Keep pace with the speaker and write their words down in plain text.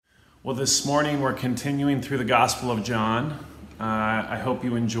Well, this morning we're continuing through the Gospel of John. I hope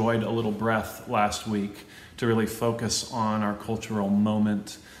you enjoyed a little breath last week to really focus on our cultural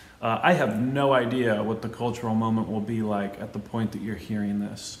moment. I have no idea what the cultural moment will be like at the point that you're hearing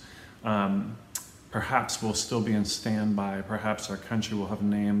this. Perhaps we'll still be in standby. Perhaps our country will have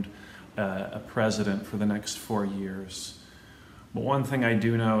named a president for the next 4 years. But one thing I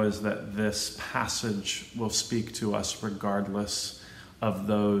do know is that this passage will speak to us regardless of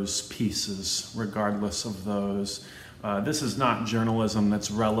those pieces, regardless of those. This is not journalism that's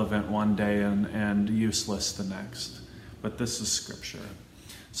relevant one day and useless the next, but this is Scripture.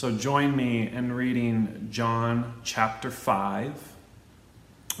 So join me in reading John chapter 5,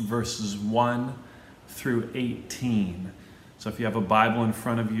 verses 1 through 18. So if you have a Bible in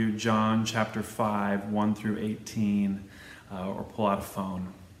front of you, John chapter 5, 1 through 18, or pull out a phone.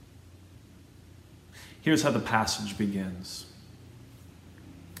 Here's how the passage begins.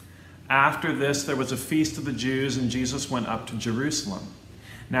 After this, there was a feast of the Jews, and Jesus went up to Jerusalem.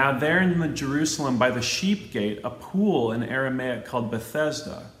 Now there in Jerusalem by the sheep gate, a pool in Aramaic called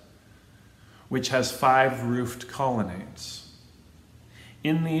Bethesda, which has 5 roofed colonnades.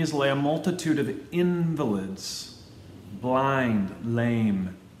 In these lay a multitude of invalids, blind,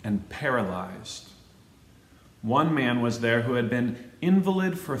 lame, and paralyzed. One man was there who had been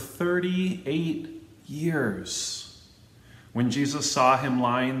invalid for 38 years. When Jesus saw him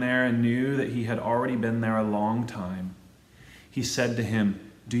lying there and knew that he had already been there a long time, he said to him,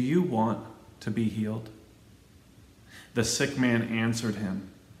 "Do you want to be healed?" The sick man answered him,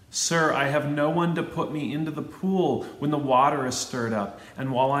 "Sir, I have no one to put me into the pool when the water is stirred up,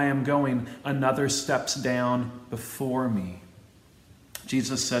 and while I am going, another steps down before me."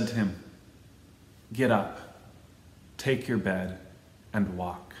 Jesus said to him, "Get up, take your bed, and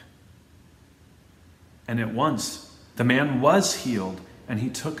walk." And at once the man was healed, and he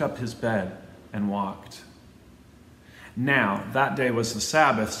took up his bed and walked. Now, that day was the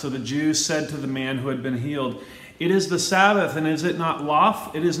Sabbath, so the Jews said to the man who had been healed, "It is the Sabbath, and it is not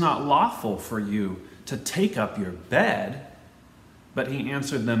lawful for you to take up your bed." But he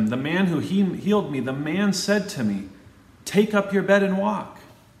answered them, "The man who healed me, the man said to me, 'Take up your bed and walk.'"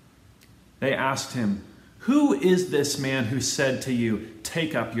 They asked him, "Who is this man who said to you,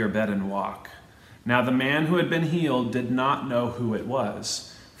 'Take up your bed and walk'?" Now the man who had been healed did not know who it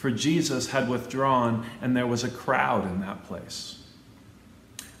was, for Jesus had withdrawn, and there was a crowd in that place.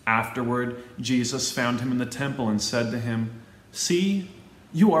 Afterward, Jesus found him in the temple and said to him, "See,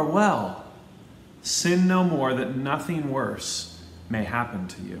 you are well. Sin no more, that nothing worse may happen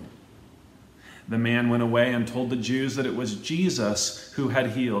to you." The man went away and told the Jews that it was Jesus who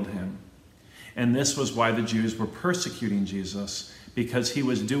had healed him. And this was why the Jews were persecuting Jesus, because he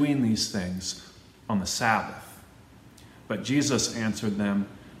was doing these things on the Sabbath. But Jesus answered them,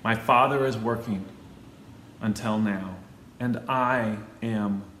 "My Father is working until now, and I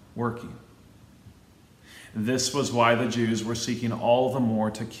am working." This was why the Jews were seeking all the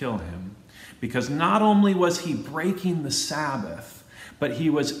more to kill him, because not only was he breaking the Sabbath, but he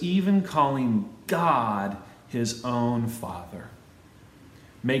was even calling God his own Father,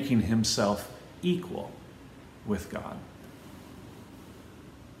 making himself equal with God.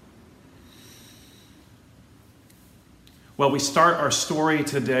 Well, we start our story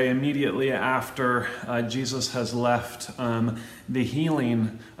today immediately after Jesus has left the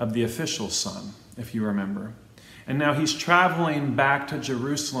healing of the official son, if you remember. And now he's traveling back to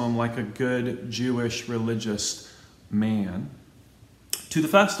Jerusalem like a good Jewish religious man to the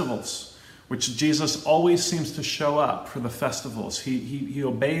festivals, which Jesus always seems to show up for the festivals. He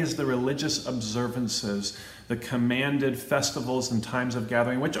obeys the religious observances, the commanded festivals and times of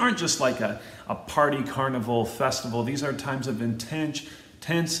gathering, which aren't just like a party carnival festival. These are times of intense,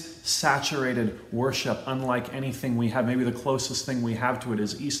 saturated worship, unlike anything we have. Maybe the closest thing we have to it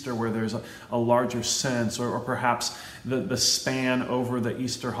is Easter, where there's a larger sense, or perhaps the span over the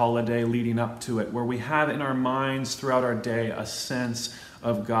Easter holiday leading up to it, where we have in our minds throughout our day a sense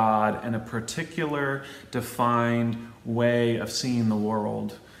of God and a particular defined way of seeing the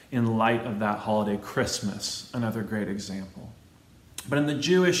world in light of that holiday. Christmas, another great example. But in the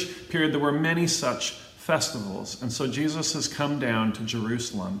Jewish period, there were many such festivals. And so Jesus has come down to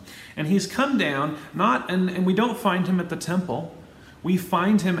Jerusalem. And he's come down, and we don't find him at the temple. We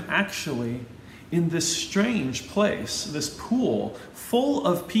find him actually in this strange place, this pool, full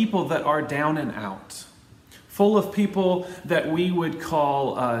of people that are down and out. Full of people that we would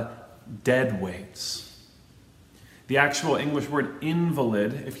call dead weights. The actual English word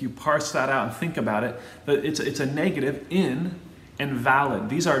invalid, if you parse that out and think about it, it's a negative, in and valid.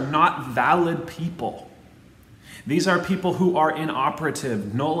 These are not valid people. These are people who are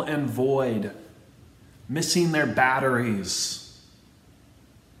inoperative, null and void, missing their batteries.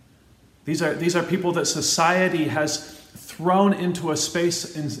 These are people that society has thrown into a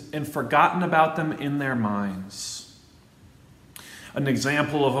space and forgotten about them in their minds. An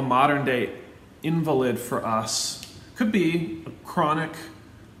example of a modern day invalid for us could be a chronic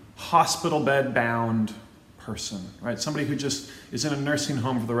hospital bed bound person, right? Somebody who just is in a nursing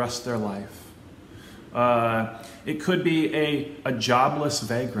home for the rest of their life. It could be a jobless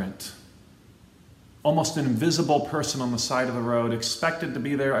vagrant, almost an invisible person on the side of the road, expected to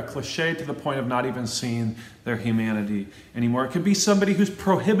be there, a cliche to the point of not even seeing their humanity anymore. It could be somebody who's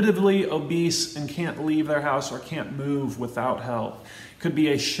prohibitively obese and can't leave their house or can't move without help. It could be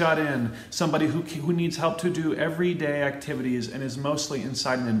a shut-in, somebody who needs help to do everyday activities and is mostly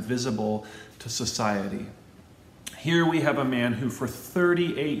inside and invisible to society. Here we have a man who for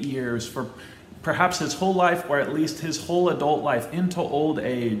 38 years, for perhaps his whole life, or at least his whole adult life into old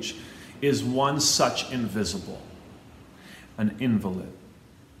age, is one such invisible, an invalid.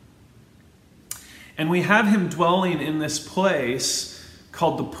 And we have him dwelling in this place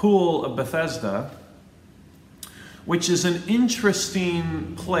called the Pool of Bethesda, which is an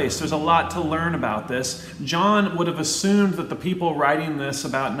interesting place. There's a lot to learn about this. John would have assumed that the people writing this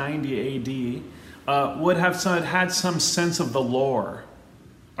about 90 AD would have had some sense of the lore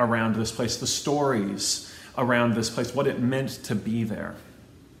around this place, the stories around this place, what it meant to be there.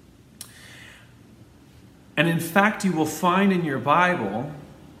 And in fact, you will find in your Bible,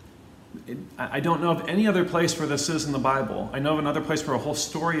 I don't know of any other place where this is in the Bible. I know of another place where a whole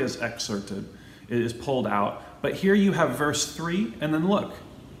story is excerpted, it is pulled out. But here you have verse 3, and then look,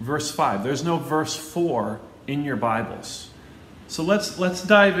 verse 5. There's no verse 4 in your Bibles. So let's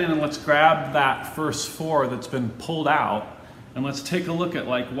dive in and let's grab that verse 4 that's been pulled out, and let's take a look at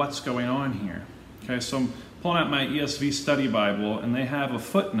what's going on here. Okay, so I'm pulling out my ESV study Bible, and they have a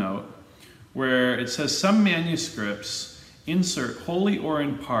footnote where it says some manuscripts insert wholly or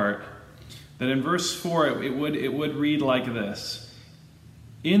in part, that in verse 4 it would read like this: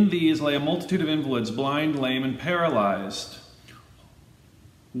 in these lay a multitude of invalids, blind, lame, and paralyzed,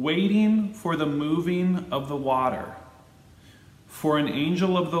 waiting for the moving of the water. For an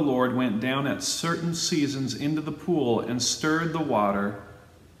angel of the Lord went down at certain seasons into the pool and stirred the water.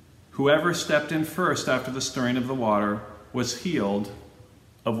 Whoever stepped in first after the stirring of the water was healed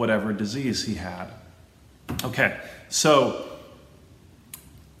of whatever disease he had. Okay, so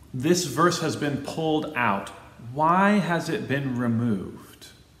this verse has been pulled out. Why has it been removed?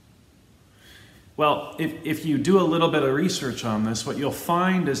 Well, if you do a little bit of research on this, what you'll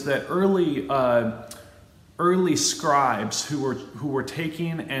find is that early scribes who were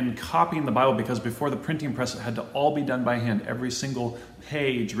taking and copying the Bible, because before the printing press it had to all be done by hand, every single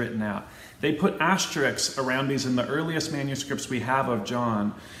page written out. They put asterisks around these in the earliest manuscripts we have of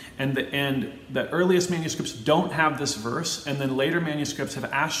John, and the earliest manuscripts don't have this verse, and then later manuscripts have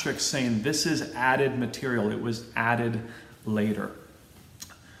asterisks saying this is added material, it was added later.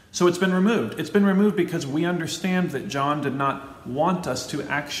 So it's been removed. It's been removed because we understand that John did not want us to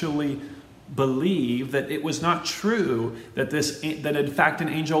actually believe that it was not true that in fact an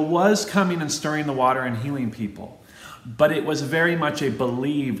angel was coming and stirring the water and healing people. But it was very much a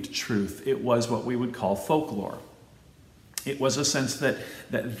believed truth. It was what we would call folklore. It was a sense that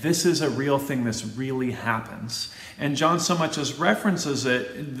this is a real thing, this really happens. And John so much as references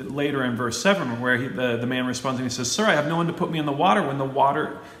it later in verse 7, where the man responds and he says, "Sir, I have no one to put me in the water when the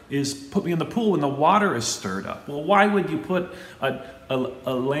water is, put me in the pool when the water is stirred up." Well, why would you put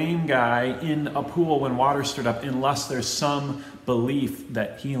a lame guy in a pool when water's stirred up unless there's some belief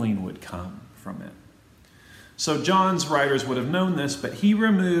that healing would come from it? So John's writers would have known this, but he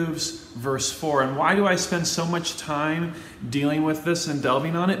removes verse 4. And why do I spend so much time dealing with this and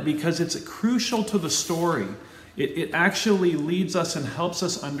delving on it? Because it's crucial to the story. It actually leads us and helps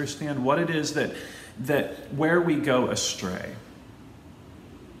us understand what it is that where we go astray.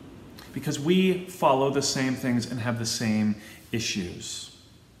 Because we follow the same things and have the same issues.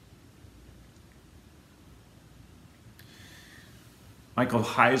 Michael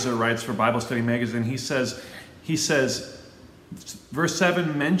Heiser writes for Bible Study Magazine. He says, verse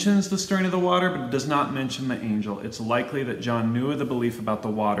 7 mentions the stirring of the water, but it does not mention the angel. It's likely that John knew of the belief about the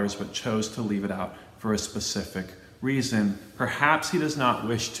waters, but chose to leave it out for a specific reason. Perhaps he does not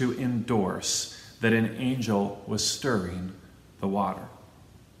wish to endorse that an angel was stirring the water.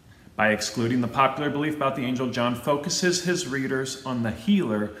 By excluding the popular belief about the angel, John focuses his readers on the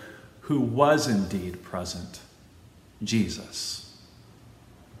healer who was indeed present, Jesus.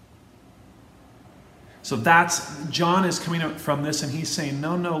 So John is coming up from this and he's saying,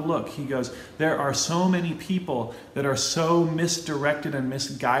 no, look. He goes, there are so many people that are so misdirected and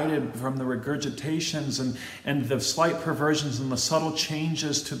misguided from the regurgitations and the slight perversions and the subtle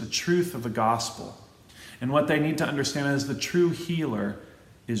changes to the truth of the gospel. And what they need to understand is the true healer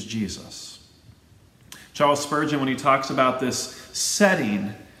is Jesus. Charles Spurgeon, when he talks about this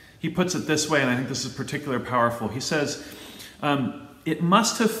setting, he puts it this way, and I think this is particularly powerful. He says, it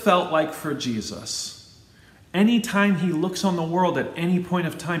must have felt like for Jesus, anytime he looks on the world at any point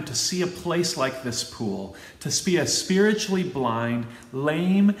of time, to see a place like this pool, to see a spiritually blind,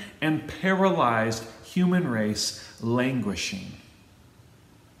 lame, and paralyzed human race languishing.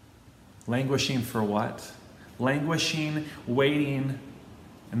 Languishing for what? Languishing, waiting,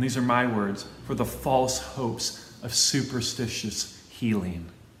 and these are my words, for the false hopes of superstitious healing.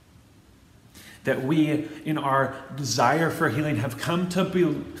 That we, in our desire for healing, have come to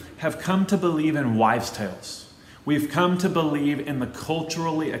believe in wives' tales. We've come to believe in the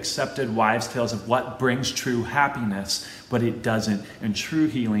culturally accepted wives' tales of what brings true happiness, but it doesn't. And true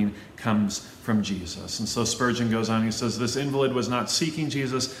healing comes from Jesus. And so Spurgeon goes on, he says, this invalid was not seeking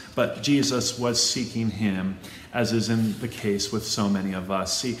Jesus, but Jesus was seeking him, as is in the case with so many of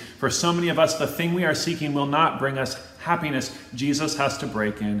us. See, for so many of us, the thing we are seeking will not bring us happiness. Jesus has to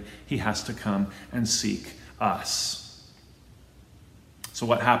break in. He has to come and seek us. So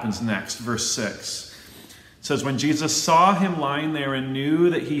what happens next? Verse 6. It says, when Jesus saw him lying there and knew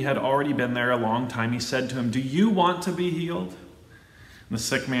that he had already been there a long time, he said to him, do you want to be healed? And the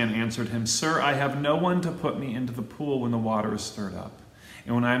sick man answered him, sir, I have no one to put me into the pool when the water is stirred up.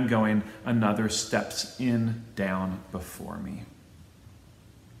 And when I am going, another steps down before me.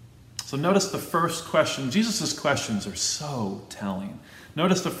 So notice the first question. Jesus' questions are so telling.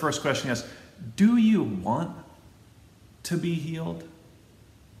 Notice the first question he asks, do you want to be healed?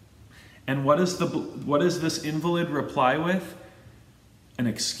 And what does this invalid reply with? An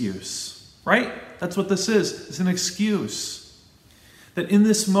excuse, right? That's what this is. It's an excuse. That in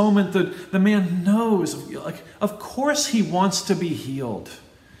this moment, the man knows, like, of course he wants to be healed.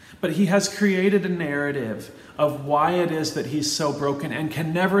 But he has created a narrative of why it is that he's so broken and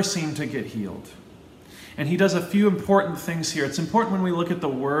can never seem to get healed. And he does a few important things here. It's important when we look at the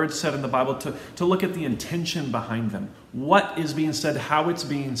words said in the Bible to look at the intention behind them. What is being said, how it's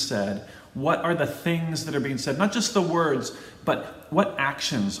being said, what are the things that are being said, not just the words, but what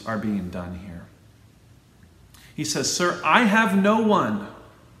actions are being done here. He says, sir, I have no one.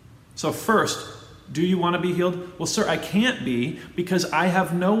 So first, do you want to be healed? Well, sir, I can't be because I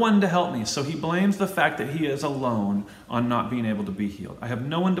have no one to help me. So he blames the fact that he is alone on not being able to be healed. I have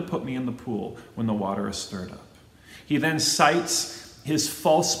no one to put me in the pool when the water is stirred up. He then cites his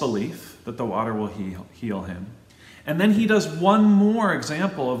false belief that the water will heal him. And then he does one more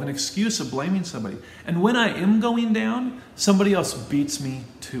example of an excuse of blaming somebody. And when I am going down, somebody else beats me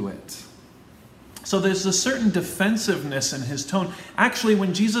to it. So there's a certain defensiveness in his tone. Actually,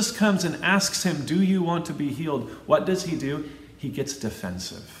 when Jesus comes and asks him, do you want to be healed? What does he do? He gets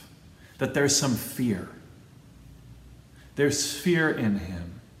defensive. That there's some fear. There's fear in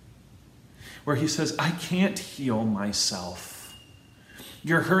him. Where he says, I can't heal myself.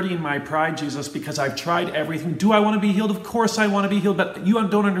 You're hurting my pride, Jesus, because I've tried everything. Do I want to be healed? Of course I want to be healed, but you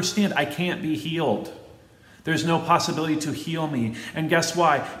don't understand. I can't be healed. There's no possibility to heal me. And guess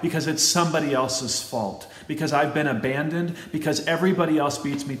why? Because it's somebody else's fault. Because I've been abandoned. Because everybody else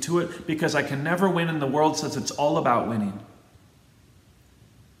beats me to it. Because I can never win and the world says it's all about winning.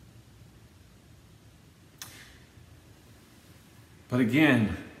 But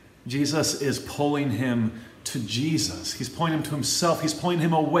again, Jesus is pulling him to Jesus. He's pointing him to himself. He's pointing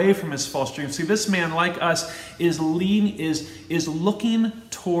him away from his false dreams. See, this man, like us, is looking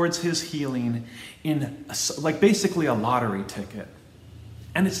towards his healing in like basically a lottery ticket.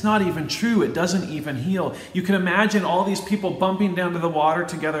 And it's not even true. It doesn't even heal. You can imagine all these people bumping down to the water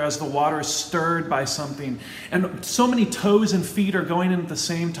together as the water is stirred by something. And so many toes and feet are going in at the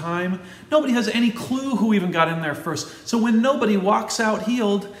same time. Nobody has any clue who even got in there first. So when nobody walks out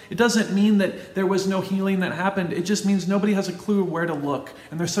healed, it doesn't mean that there was no healing that happened. It just means nobody has a clue where to look.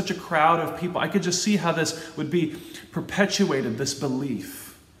 And there's such a crowd of people. I could just see how this would be perpetuated, this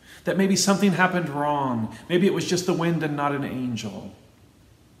belief. That maybe something happened wrong. Maybe it was just the wind and not an angel.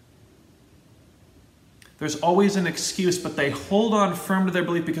 There's always an excuse, but they hold on firm to their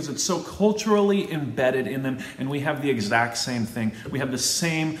belief because it's so culturally embedded in them, and we have the exact same thing. We have the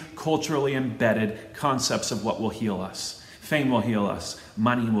same culturally embedded concepts of what will heal us. Fame will heal us.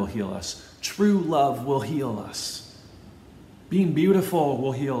 Money will heal us. True love will heal us. Being beautiful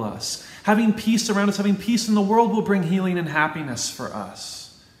will heal us. Having peace around us, having peace in the world will bring healing and happiness for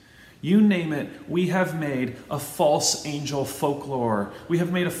us. You name it, we have made a false angel folklore. We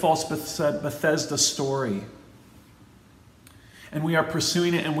have made a false Bethesda story. And we are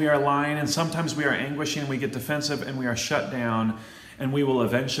pursuing it, and we are lying, and sometimes we are anguishing, and we get defensive, and we are shut down, and we will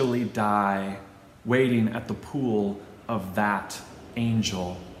eventually die waiting at the pool of that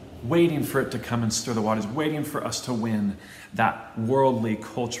angel, waiting for it to come and stir the waters, waiting for us to win that worldly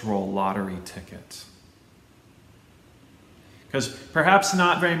cultural lottery ticket. Because perhaps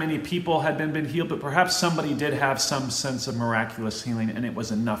not very many people had been healed, but perhaps somebody did have some sense of miraculous healing, and it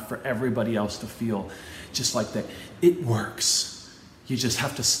was enough for everybody else to feel just like that. It works. You just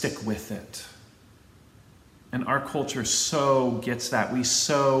have to stick with it. And our culture so gets that. We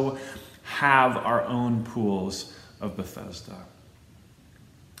so have our own pools of Bethesda.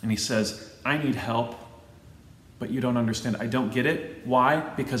 And he says, I need help, but you don't understand. I don't get it. Why?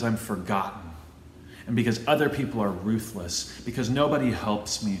 Because I'm forgotten. And because other people are ruthless, because nobody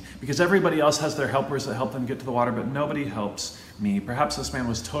helps me, because everybody else has their helpers that help them get to the water, but nobody helps me. Perhaps this man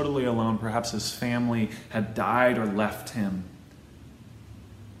was totally alone. Perhaps his family had died or left him.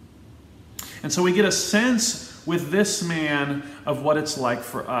 And so we get a sense with this man of what it's like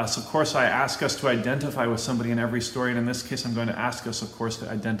for us. Of course, I ask us to identify with somebody in every story, and in this case, I'm going to ask us, of course, to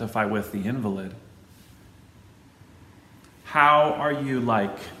identify with the invalid. How are you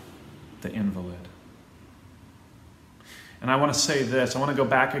like the invalid? And I want to say this. I want to go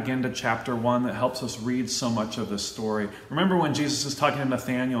back again to chapter 1 that helps us read so much of this story. Remember when Jesus is talking to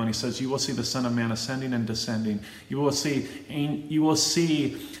Nathanael and he says, you will see the Son of Man ascending and descending. You will see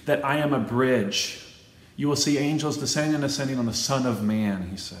that I am a bridge. You will see angels descending and ascending on the Son of Man,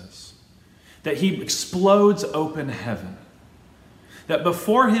 he says. That he explodes open heaven. That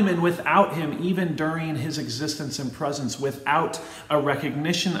before him and without him, even during his existence and presence, without a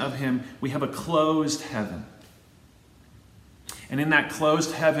recognition of him, we have a closed heaven. And in that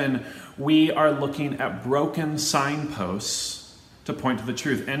closed heaven, we are looking at broken signposts to point to the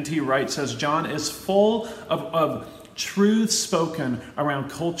truth. N.T. Wright says, John is full of truth spoken around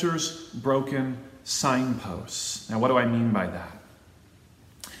culture's broken signposts. Now, what do I mean by that?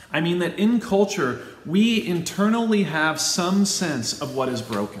 I mean that in culture, we internally have some sense of what is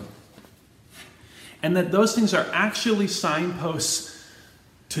broken. And that those things are actually signposts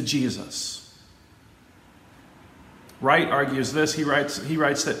to Jesus. Wright argues this. He writes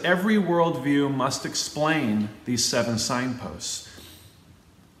that every worldview must explain these 7 signposts.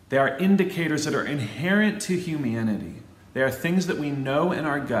 They are indicators that are inherent to humanity. They are things that we know in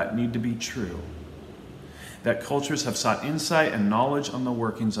our gut need to be true, that cultures have sought insight and knowledge on the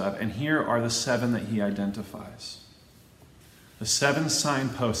workings of. And here are the 7 that he identifies. The 7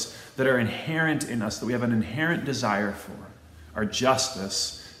 signposts that are inherent in us, that we have an inherent desire for, are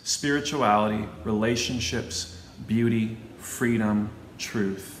justice, spirituality, relationships, beauty, freedom,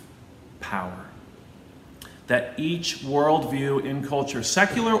 truth, power. That each worldview in culture,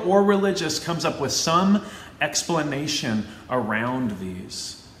 secular or religious, comes up with some explanation around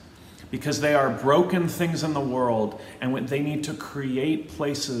these. Because they are broken things in the world, and they need to create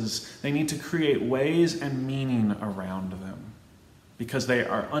places, they need to create ways and meaning around them. Because they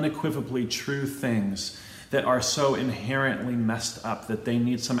are unequivocally true things that are so inherently messed up that they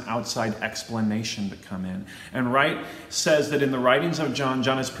need some outside explanation to come in. And Wright says that in the writings of John,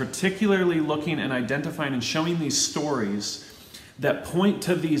 John is particularly looking and identifying and showing these stories that point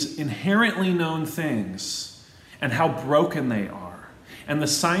to these inherently known things and how broken they are. And the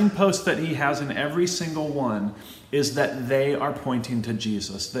signpost that he has in every single one is that they are pointing to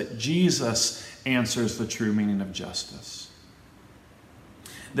Jesus, that Jesus answers the true meaning of justice.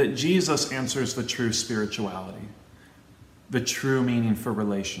 That Jesus answers the true spirituality, the true meaning for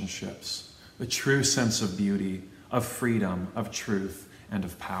relationships, the true sense of beauty, of freedom, of truth, and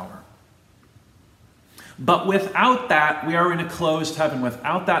of power. But without that, we are in a closed heaven.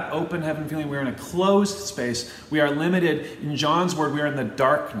 Without that open heaven feeling, we are in a closed space. We are limited. In John's word, we are in the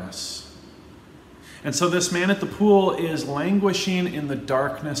darkness. And so this man at the pool is languishing in the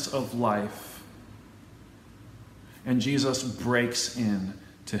darkness of life. And Jesus breaks in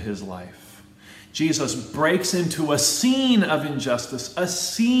to his life. Jesus breaks into a scene of injustice, a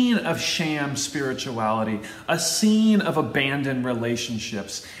scene of sham spirituality, a scene of abandoned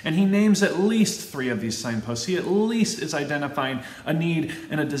relationships. And he names at least 3 of these signposts. He at least is identifying a need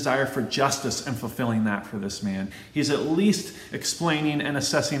and a desire for justice and fulfilling that for this man. He's at least explaining and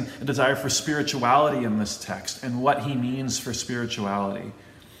assessing a desire for spirituality in this text and what he means for spirituality.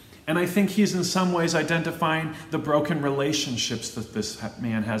 And I think he's in some ways identifying the broken relationships that this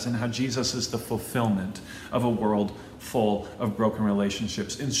man has and how Jesus is the fulfillment of a world full of broken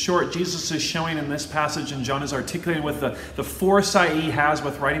relationships. In short, Jesus is showing in this passage, and John is articulating with the foresight he has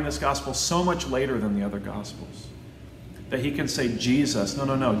with writing this gospel so much later than the other gospels, that he can say, Jesus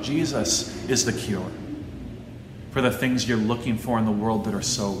is the cure for the things you're looking for in the world that are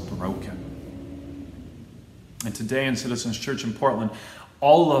so broken. And today in Citizens Church in Portland,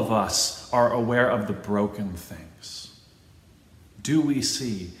 all of us are aware of the broken things. Do we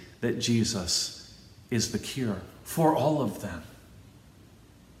see that Jesus is the cure for all of them?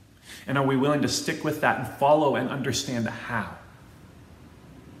 And are we willing to stick with that and follow and understand how?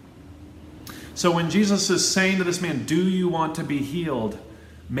 So when Jesus is saying to this man, do you want to be healed?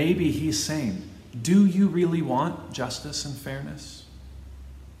 Maybe he's saying, do you really want justice and fairness?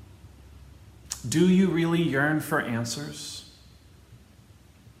 Do you really yearn for answers?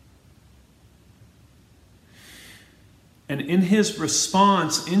 And in his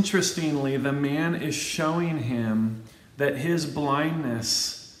response, interestingly, the man is showing him that his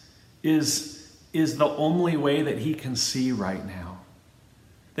blindness is the only way that he can see right now.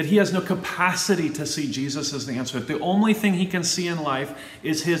 That he has no capacity to see Jesus as the answer. The only thing he can see in life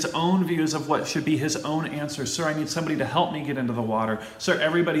is his own views of what should be his own answers. Sir, I need somebody to help me get into the water. Sir,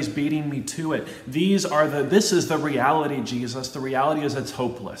 everybody's beating me to it. This is the reality, Jesus. The reality is it's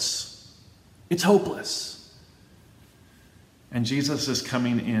hopeless. It's hopeless. And Jesus is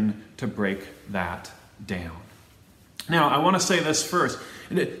coming in to break that down. Now, I want to say this first.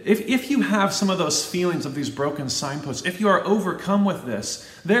 If you have some of those feelings of these broken signposts, if you are overcome with this,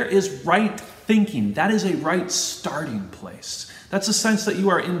 there is right thinking. That is a right starting place. That's a sense that you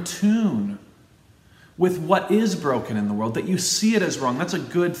are in tune with what is broken in the world, that you see it as wrong. That's a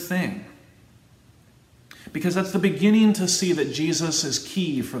good thing. Because that's the beginning to see that Jesus is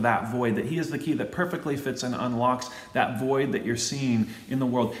key for that void, that he is the key that perfectly fits and unlocks that void that you're seeing in the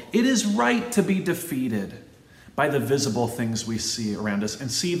world. It is right to be defeated by the visible things we see around us and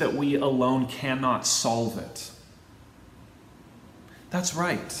see that we alone cannot solve it. That's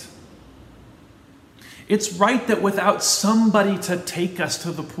right. It's right that without somebody to take us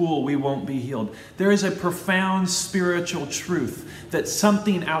to the pool, we won't be healed. There is a profound spiritual truth that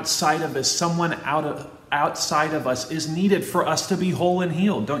something outside of us, someone outside of us is needed for us to be whole and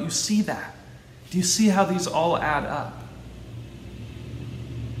healed. Don't you see that? Do you see how these all add up?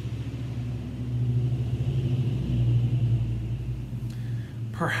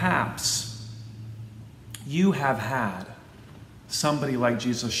 Perhaps you have had somebody like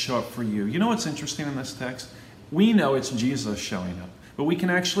Jesus show up for you. You know what's interesting in this text? We know it's Jesus showing up, but we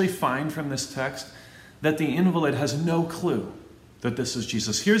can actually find from this text that the invalid has no clue that this is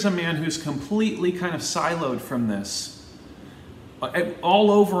Jesus. Here's a man who's completely kind of siloed from this.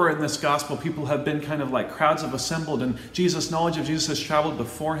 All over in this gospel, people have been kind of like crowds have assembled, and knowledge of Jesus has traveled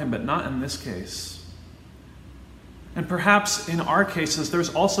before him, but not in this case. And perhaps in our cases,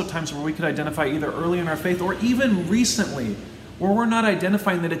 there's also times where we could identify either early in our faith or even recently, where we're not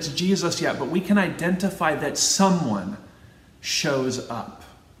identifying that it's Jesus yet, but we can identify that someone shows up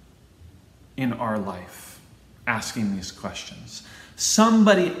in our life asking these questions.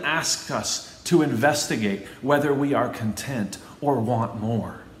 Somebody asks us to investigate whether we are content or want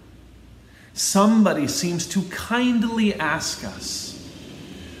more. Somebody seems to kindly ask us,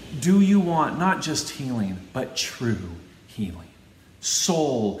 do you want not just healing, but true healing?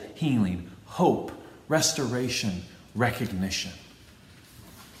 Soul healing, hope, restoration, recognition.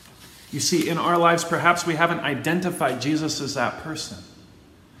 You see, in our lives, perhaps we haven't identified Jesus as that person.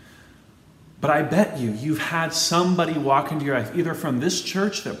 But I bet you've had somebody walk into your life, either from this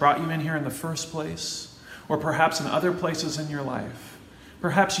church that brought you in here in the first place, or perhaps in other places in your life.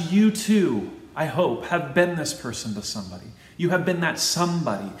 Perhaps you too, I hope, have been this person to somebody. You have been that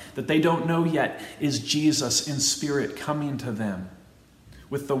somebody that they don't know yet is Jesus in spirit coming to them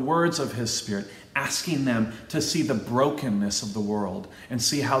with the words of his Spirit, asking them to see the brokenness of the world and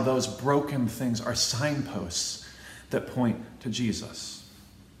see how those broken things are signposts that point to Jesus.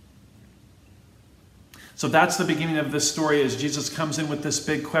 So that's the beginning of this story, as Jesus comes in with this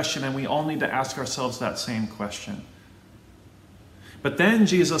big question, and we all need to ask ourselves that same question. But then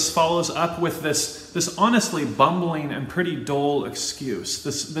Jesus follows up with this honestly bumbling and pretty dull excuse,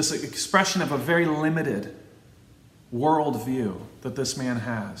 this expression of a very limited worldview that this man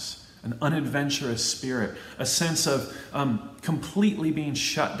has, an unadventurous spirit, a sense of completely being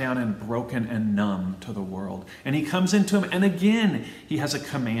shut down and broken and numb to the world. And he comes into him, and again, he has a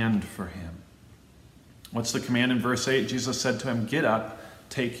command for him. What's the command in verse 8? Jesus said to him, "Get up,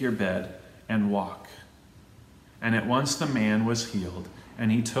 take your bed, and walk." And at once the man was healed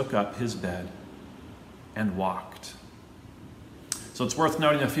and he took up his bed and walked. So it's worth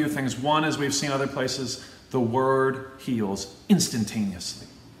noting a few things. One, as we've seen other places, the word heals instantaneously.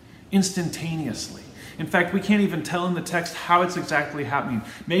 Instantaneously. In fact, we can't even tell in the text how it's exactly happening.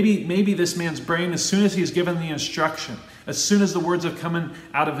 Maybe this man's brain, as soon as he's given the instruction, as soon as the words have come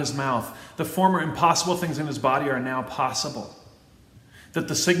out of his mouth, the former impossible things in his body are now possible. That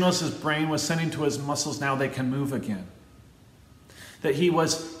the signals his brain was sending to his muscles, now they can move again. That he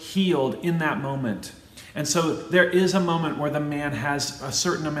was healed in that moment. And so there is a moment where the man has a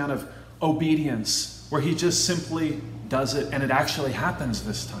certain amount of obedience, where he just simply does it, and it actually happens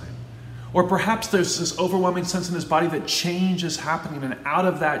this time. Or perhaps there's this overwhelming sense in his body that change is happening, and out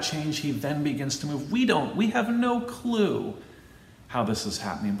of that change he then begins to move. We have no clue how this is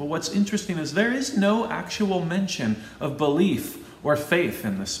happening. But what's interesting is there is no actual mention of belief or faith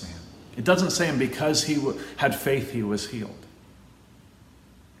in this man. It doesn't say him because he had faith he was healed.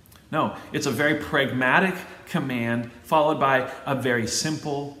 No, it's a very pragmatic command followed by a very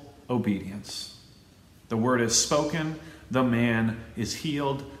simple obedience. The word is spoken, the man is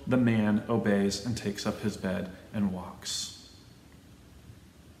healed, the man obeys and takes up his bed and walks.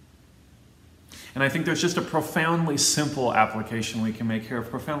 And I think there's just a profoundly simple application we can make here, a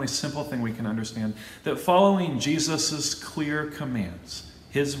profoundly simple thing we can understand, that following Jesus' clear commands,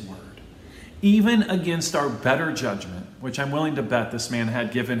 his word, even against our better judgment, which I'm willing to bet this man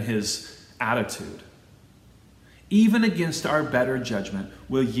had given his attitude, even against our better judgment,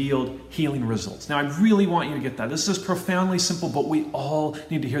 will yield healing results. Now, I really want you to get that. This is profoundly simple, but we all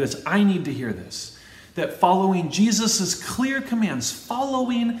need to hear this. I need to hear this. That following Jesus' clear commands,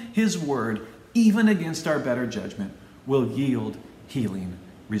 following his word, even against our better judgment, will yield healing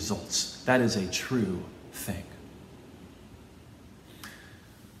results. That is a true thing.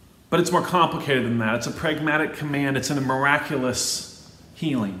 But it's more complicated than that. It's a pragmatic command. It's a miraculous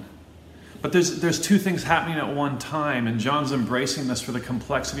healing. But there's two things happening at one time, and John's embracing this for the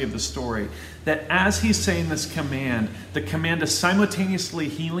complexity of the story. That as he's saying this command, the command is simultaneously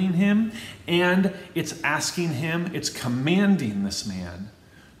healing him, and it's commanding this man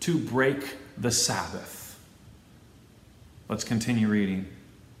to break the Sabbath. Let's continue reading.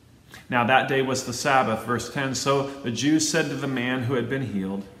 Now that day was the Sabbath, verse 10. So the Jews said to the man who had been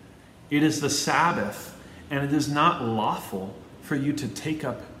healed, "It is the Sabbath, and it is not lawful for you to take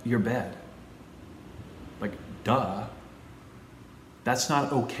up your bed." Like, duh. That's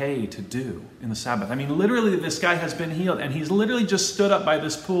not okay to do in the Sabbath. I mean, literally, this guy has been healed, and he's literally just stood up by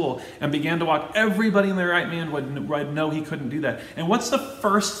this pool and began to walk. Everybody in their right mind would know he couldn't do that. And what's the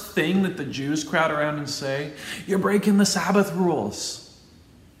first thing that the Jews crowd around and say? You're breaking the Sabbath rules.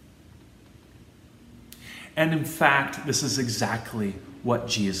 And in fact, this is exactly what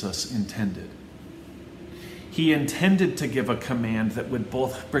Jesus intended. He intended to give a command that would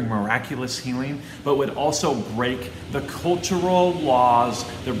both bring miraculous healing, but would also break the cultural laws,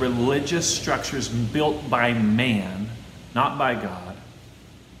 the religious structures built by man, not by God,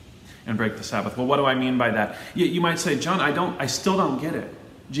 and break the Sabbath. Well, what do I mean by that? You might say, John, I still don't get it.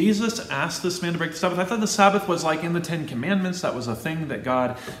 Jesus asked this man to break the Sabbath. I thought the Sabbath was like in the Ten Commandments. That was a thing that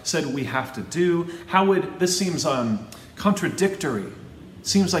God said we have to do. This seems contradictory. It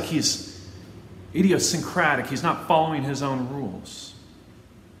seems like he's idiosyncratic. He's not following his own rules.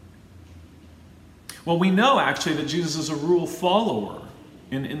 Well, we know actually that Jesus is a rule follower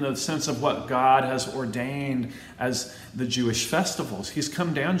in the sense of what God has ordained as the Jewish festivals. He's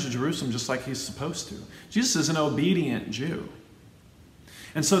come down to Jerusalem just like he's supposed to. Jesus is an obedient Jew.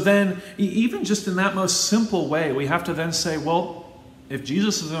 And so then, even just in that most simple way, we have to then say, well, if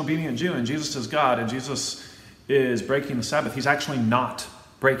Jesus is an obedient Jew and Jesus is God and Jesus is breaking the Sabbath, he's actually not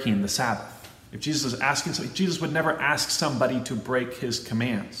breaking the Sabbath. If Jesus is asking something, Jesus would never ask somebody to break his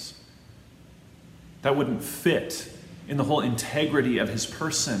commands. That wouldn't fit in the whole integrity of his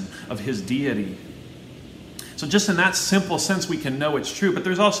person, of his deity. So just in that simple sense, we can know it's true, but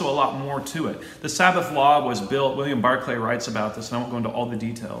there's also a lot more to it. The Sabbath law was built, William Barclay writes about this, and I won't go into all the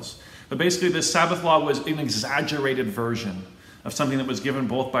details. But basically, this Sabbath law was an exaggerated version of something that was given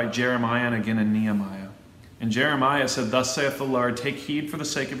both by Jeremiah and again in Nehemiah. And Jeremiah said, "Thus saith the Lord, take heed for the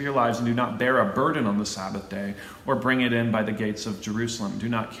sake of your lives, and do not bear a burden on the Sabbath day, or bring it in by the gates of Jerusalem. Do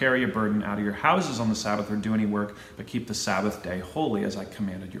not carry a burden out of your houses on the Sabbath, or do any work, but keep the Sabbath day holy, as I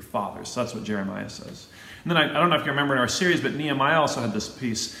commanded your fathers." So that's what Jeremiah says. And then I don't know if you remember in our series, but Nehemiah also had this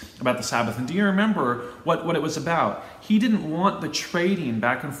piece about the Sabbath. And do you remember what it was about? He didn't want the trading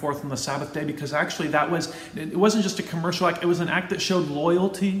back and forth on the Sabbath day, because actually it wasn't just a commercial act. It was an act that showed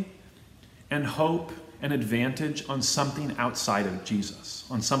loyalty and hope and advantage on something outside of Jesus,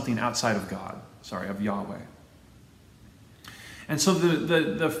 on something outside of God, of Yahweh. And so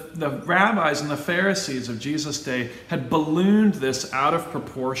the rabbis and the Pharisees of Jesus' day had ballooned this out of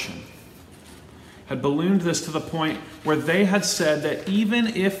proportion. Had ballooned this to the point where they had said that even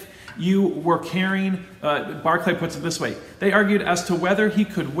if you were carrying, Barclay puts it this way, they argued as to whether he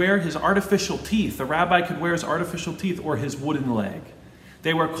could wear his artificial teeth, the rabbi could wear his artificial teeth or his wooden leg.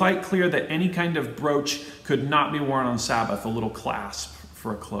 They were quite clear that any kind of brooch could not be worn on Sabbath, a little clasp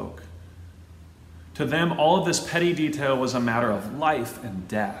for a cloak. To them, all of this petty detail was a matter of life and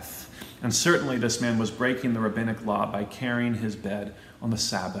death. And certainly this man was breaking the rabbinic law by carrying his bed on the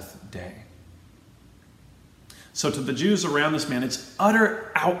Sabbath day. So to the Jews around this man, it's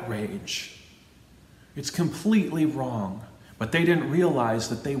utter outrage. It's completely wrong. But they didn't realize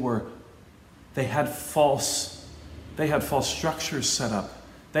that they had false structures set up.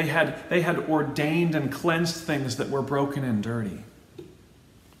 They had ordained and cleansed things that were broken and dirty.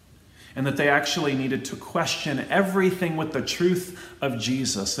 And that they actually needed to question everything with the truth of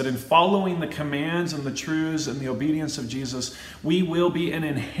Jesus. That in following the commands and the truths and the obedience of Jesus, we will be an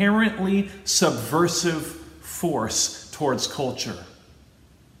inherently subversive force towards culture.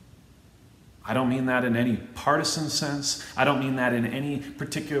 I don't mean that in any partisan sense. I don't mean that in any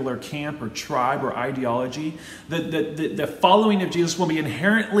particular camp or tribe or ideology. The following of Jesus will be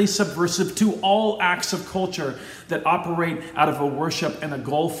inherently subversive to all acts of culture that operate out of a worship and a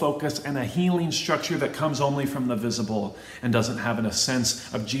goal focus and a healing structure that comes only from the visible and doesn't have a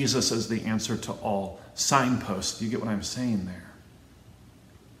sense of Jesus as the answer to all signposts. Do you get what I'm saying there?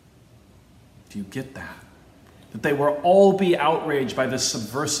 Do you get that? That they will all be outraged by this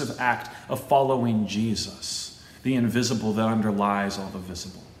subversive act of following Jesus, the invisible that underlies all the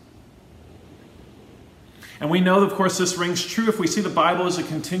visible. And we know, of course, this rings true if we see the Bible as a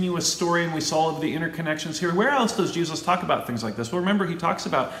continuous story and we saw all of the interconnections here. Where else does Jesus talk about things like this? Well, remember, he talks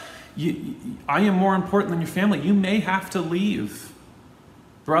about, I am more important than your family. You may have to leave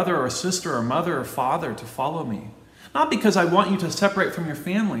brother or sister or mother or father to follow me. Not because I want you to separate from your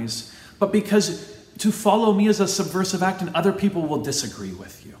families, but because to follow me is a subversive act and other people will disagree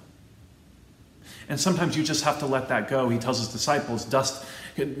with you. And sometimes you just have to let that go. He tells his disciples,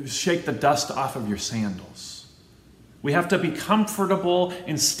 shake the dust off of your sandals. We have to be comfortable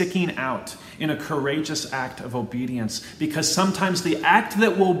in sticking out in a courageous act of obedience, because sometimes the act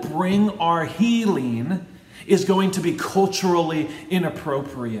that will bring our healing is going to be culturally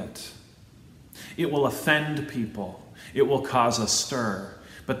inappropriate. It will offend people. It will cause a stir.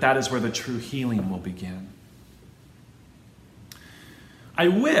 But that is where the true healing will begin. I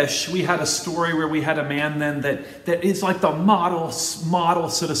wish we had a story where we had a man then that is like the model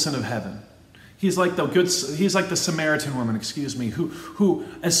citizen of heaven. He's like the Samaritan woman, who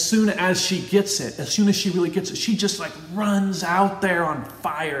as soon as she gets it, as soon as she really gets it, she just like runs out there on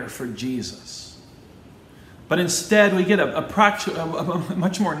fire for Jesus. But instead, we get a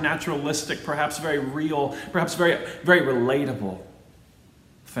much more naturalistic, perhaps very real, perhaps very, very relatable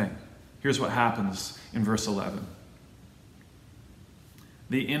thing. Here's what happens in verse 11.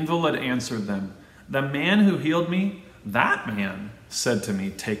 The invalid answered them, "The man who healed me, that man said to me,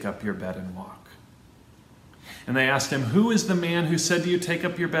 'Take up your bed and walk.'" And they asked him, "Who is the man who said to you, 'Take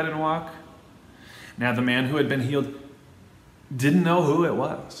up your bed and walk'?" Now the man who had been healed didn't know who it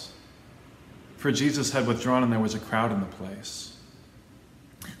was, for Jesus had withdrawn and there was a crowd in the place.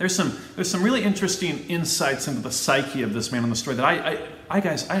 There's some really interesting insights into the psyche of this man in the story that I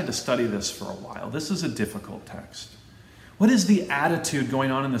had to study this for a while. This is a difficult text. What is the attitude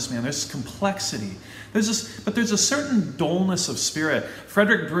going on in this man? There's complexity. But there's a certain dullness of spirit.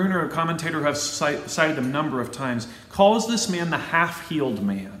 Frederick Bruner, a commentator who I've cited a number of times, calls this man the half-healed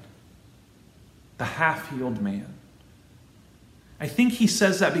man. The half-healed man. I think he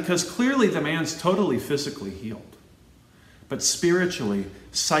says that because clearly the man's totally physically healed. But spiritually,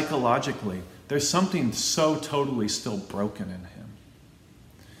 psychologically, there's something so totally still broken in him.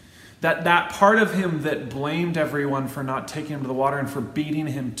 That part of him that blamed everyone for not taking him to the water and for beating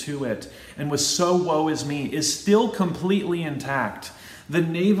him to it and was so woe is me is still completely intact. The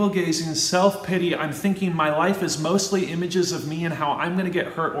navel-gazing self-pity, I'm thinking my life is mostly images of me and how I'm going to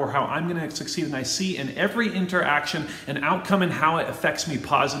get hurt or how I'm going to succeed. And I see in every interaction an outcome and how it affects me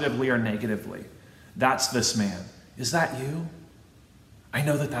positively or negatively. That's this man. Is that you? I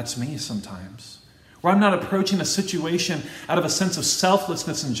know that that's me sometimes. Where I'm not approaching a situation out of a sense of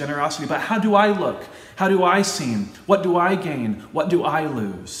selflessness and generosity, but how do I look? How do I seem? What do I gain? What do I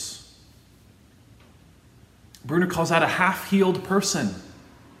lose? Bruner calls that a half-healed person.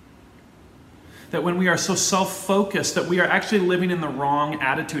 That when we are so self-focused that we are actually living in the wrong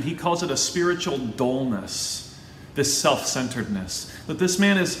attitude, he calls it a spiritual dullness, this self-centeredness. That this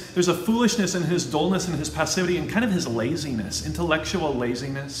man there's a foolishness in his dullness and his passivity and kind of his laziness, intellectual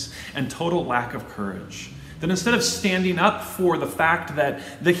laziness and total lack of courage. That instead of standing up for the fact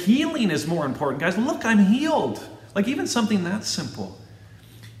that the healing is more important, guys, look, I'm healed. Like even something that simple.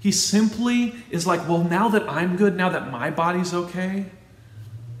 He simply is like, well, now that I'm good, now that my body's okay,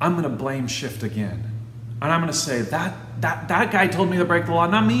 I'm going to blame shift again. And I'm going to say, that guy told me to break the law,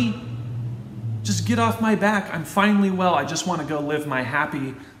 not me. Just get off my back. I'm finally well. I just want to go live my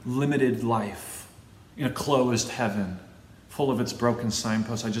happy, limited life in a closed heaven full of its broken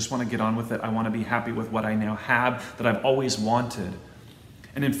signposts. I just want to get on with it. I want to be happy with what I now have that I've always wanted.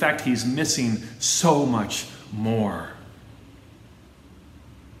 And in fact, he's missing so much more.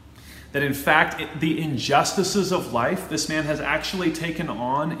 That in fact, the injustices of life, this man has actually taken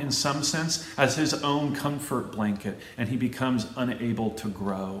on, in some sense, as his own comfort blanket, and he becomes unable to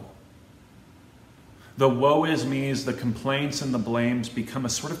grow. The woe is me's, the complaints and the blames become a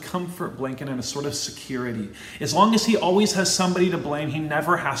sort of comfort blanket and a sort of security. As long as he always has somebody to blame, he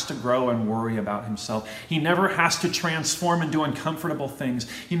never has to grow and worry about himself. He never has to transform and do uncomfortable things.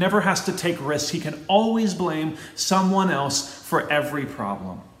 He never has to take risks. He can always blame someone else for every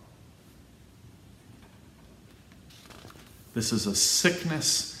problem. This is a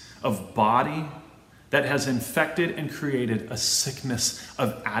sickness of body that has infected and created a sickness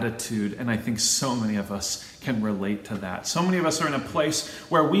of attitude. And I think so many of us can relate to that. So many of us are in a place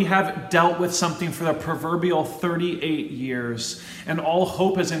where we have dealt with something for the proverbial 38 years, and all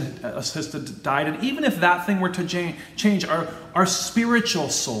hope has died. And even if that thing were to change, our spiritual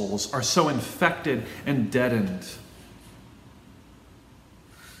souls are so infected and deadened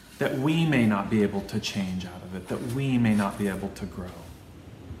that we may not be able to change out of it, that we may not be able to grow.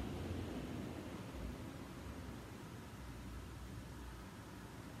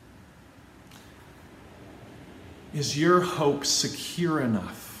 Is your hope secure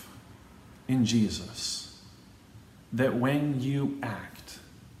enough in Jesus that when you act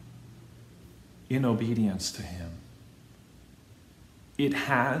in obedience to him, it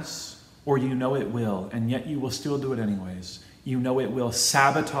has, or you know it will, and yet you will still do it anyways, you know it will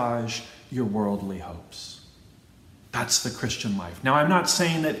sabotage your worldly hopes? That's the Christian life. Now, I'm not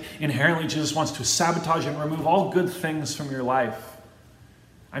saying that inherently Jesus wants to sabotage and remove all good things from your life.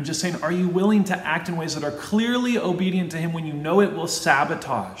 I'm just saying, are you willing to act in ways that are clearly obedient to him when you know it will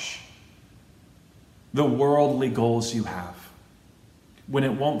sabotage the worldly goals you have? When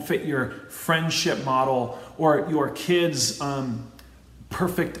it won't fit your friendship model or your kids'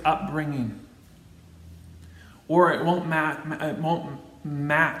 perfect upbringing? Or it won't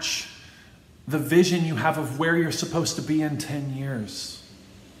match the vision you have of where you're supposed to be in 10 years?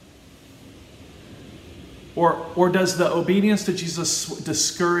 Or does the obedience to Jesus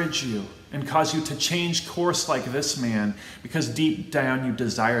discourage you and cause you to change course like this man because deep down you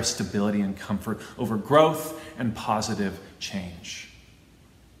desire stability and comfort over growth and positive change?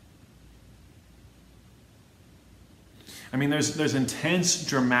 I mean, there's intense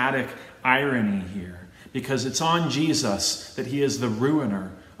dramatic irony here, because it's on Jesus that he is the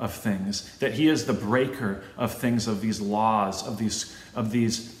ruiner of things, that he is the breaker of things, of these laws, of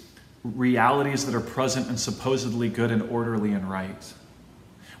these realities that are present and supposedly good and orderly and right.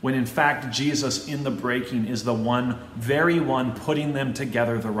 When in fact, Jesus in the breaking is the very one putting them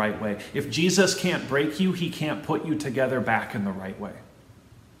together the right way. If Jesus can't break you, he can't put you together back in the right way.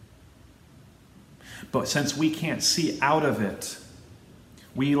 But since we can't see out of it,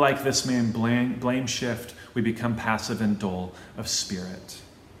 we, like this man, blame shift. We become passive and dull of spirit.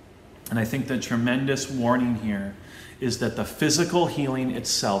 And I think the tremendous warning here is that the physical healing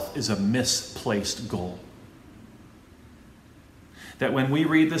itself is a misplaced goal. That when we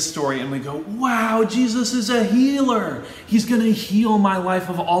read this story and we go, wow, Jesus is a healer. He's going to heal my life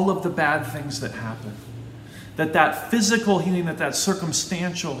of all of the bad things that happen. That physical healing, that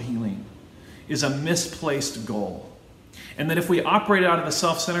circumstantial healing is a misplaced goal. And that if we operate out of the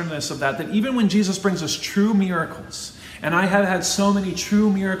self-centeredness of that even when Jesus brings us true miracles, and I have had so many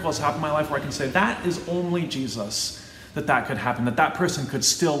true miracles happen in my life where I can say, that is only Jesus that could happen, that person could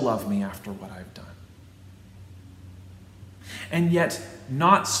still love me after what I've done. And yet,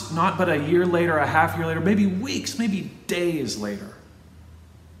 not but a year later, a half year later, maybe weeks, maybe days later,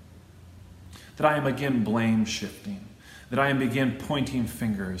 that I am again blame shifting, that I am begin pointing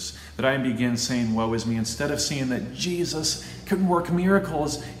fingers, that I am begin saying, woe is me, instead of seeing that Jesus can work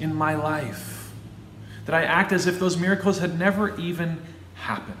miracles in my life. That I act as if those miracles had never even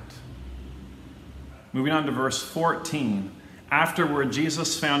happened. Moving on to verse 14. Afterward,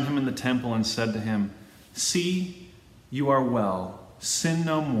 Jesus found him in the temple and said to him, see, you are well. Sin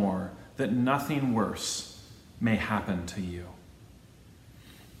no more, that nothing worse may happen to you.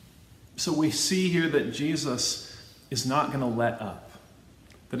 So we see here that Jesus is not going to let up.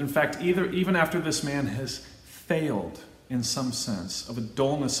 That in fact, even after this man has failed in some sense of a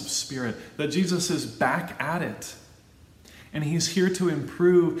dullness of spirit, that Jesus is back at it. And he's here to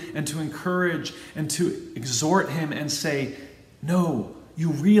improve and to encourage and to exhort him and say, no,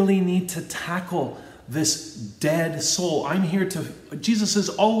 you really need to tackle this dead soul. I'm here to, Jesus is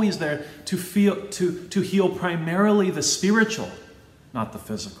always there to heal primarily the spiritual, not the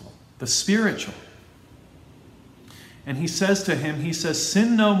physical, the spiritual. And he says to him, he says,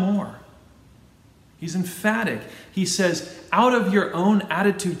 sin no more. He's emphatic. He says, out of your own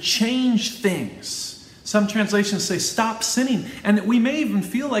attitude, change things. Some translations say, stop sinning. And we may even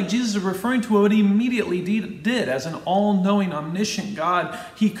feel like Jesus is referring to what he immediately did. As an all-knowing, omniscient God,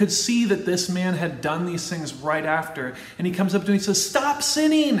 he could see that this man had done these things right after. And he comes up to him and he says, stop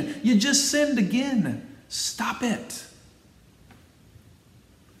sinning. You just sinned again. Stop it.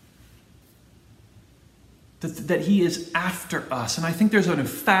 That he is after us. And I think there's an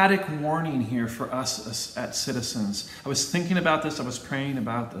emphatic warning here for us as citizens. I was thinking about this. I was praying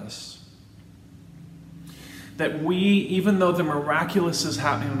about this. That we, even though the miraculous is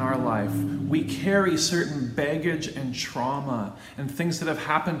happening in our life, we carry certain baggage and trauma and things that have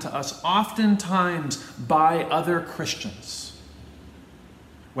happened to us, oftentimes by other Christians.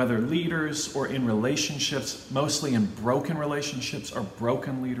 Whether leaders or in relationships, mostly in broken relationships or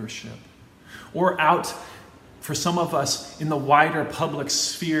broken leadership. Or out, for some of us, in the wider public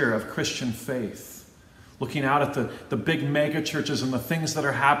sphere of Christian faith. Looking out at the big mega churches and the things that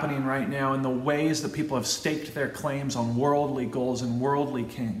are happening right now and the ways that people have staked their claims on worldly goals and worldly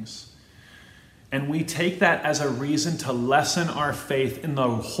kings. And we take that as a reason to lessen our faith in the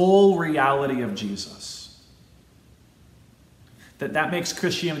whole reality of Jesus. That makes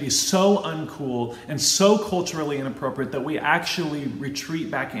Christianity so uncool and so culturally inappropriate that we actually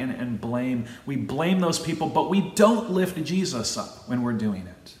retreat back in and blame. We blame those people, but we don't lift Jesus up when we're doing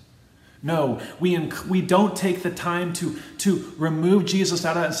it. No, we don't take the time to remove Jesus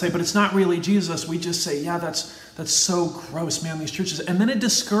out of that and say, but it's not really Jesus. We just say, yeah, that's so gross, man, these churches. And then it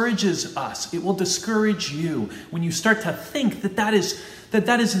discourages us. It will discourage you when you start to think that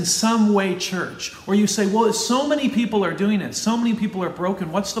is in some way church. Or you say, well, so many people are doing it. So many people are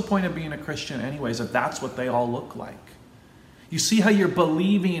broken. What's the point of being a Christian anyways if that's what they all look like? You see how you're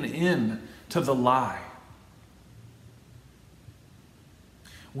believing in to the lie.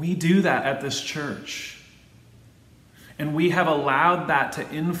 We do that at this church. And we have allowed that to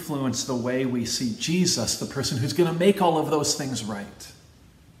influence the way we see Jesus, the person who's going to make all of those things right.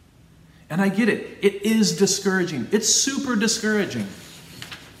 And I get it. It is discouraging. It's super discouraging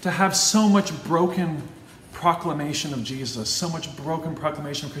to have so much broken proclamation of Jesus, so much broken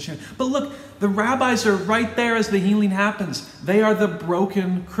proclamation of Christianity. But look, the rabbis are right there as the healing happens. They are the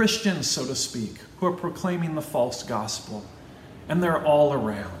broken Christians, so to speak, who are proclaiming the false gospel. And they're all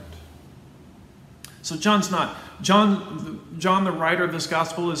around. So John, the writer of this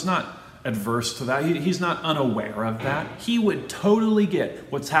gospel, is not adverse to that. He's not unaware of that. He would totally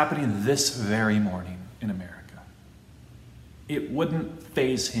get what's happening this very morning in America. It wouldn't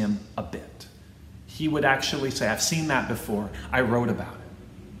faze him a bit. He would actually say, I've seen that before. I wrote about it.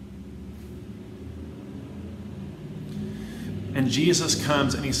 And Jesus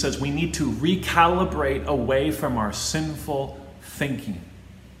comes and he says we need to recalibrate away from our sinful thinking.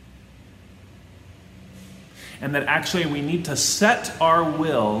 And that actually we need to set our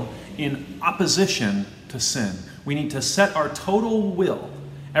will in opposition to sin. We need to set our total will,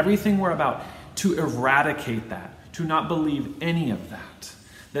 everything we're about, to eradicate that, to not believe any of that.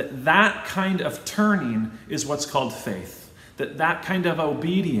 That kind of turning is what's called faith. That kind of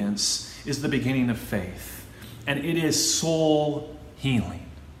obedience is the beginning of faith. And it is soul healing.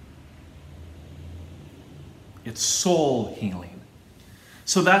 It's soul healing.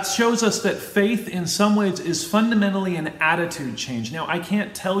 So that shows us that faith in some ways is fundamentally an attitude change. Now, I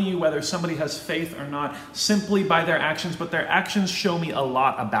can't tell you whether somebody has faith or not simply by their actions, but their actions show me a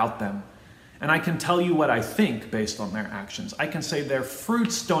lot about them. And I can tell you what I think based on their actions. I can say their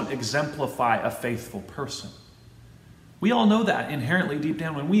fruits don't exemplify a faithful person. We all know that inherently deep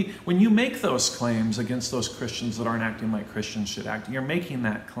down. When you make those claims against those Christians that aren't acting like Christians should act, you're making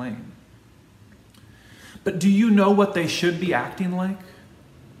that claim. But do you know what they should be acting like?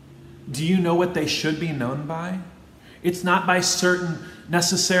 Do you know what they should be known by? It's not by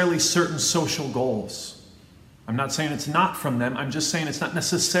necessarily certain social goals. I'm not saying it's not from them. I'm just saying it's not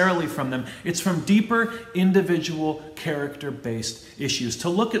necessarily from them. It's from deeper individual character-based issues. To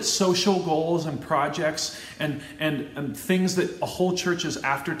look at social goals and projects and things that a whole church is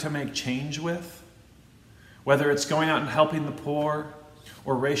after to make change with, whether it's going out and helping the poor,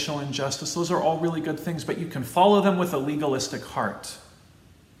 or racial injustice. Those are all really good things, but you can follow them with a legalistic heart.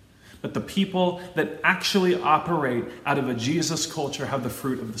 But the people that actually operate out of a Jesus culture have the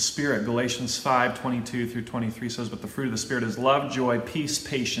fruit of the Spirit. Galatians 5:22-23 says, but the fruit of the Spirit is love, joy, peace,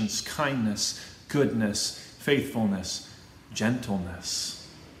 patience, kindness, goodness, faithfulness, gentleness,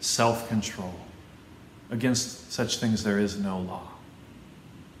 self-control. Against such things there is no law.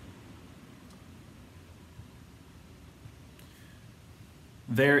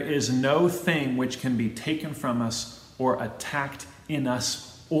 There is no thing which can be taken from us or attacked in us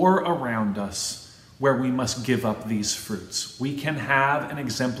or around us where we must give up these fruits. We can have and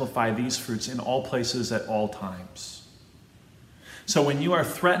exemplify these fruits in all places at all times. So when you are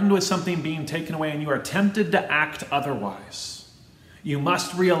threatened with something being taken away and you are tempted to act otherwise, you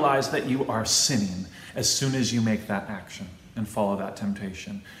must realize that you are sinning as soon as you make that action and follow that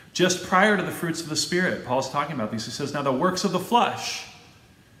temptation. Just prior to the fruits of the Spirit, Paul's talking about these. He says, now the works of the flesh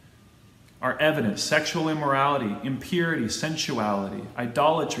are evident: sexual immorality, impurity, sensuality,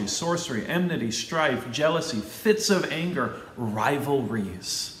 idolatry, sorcery, enmity, strife, jealousy, fits of anger,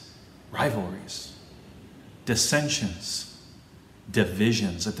 rivalries, dissensions,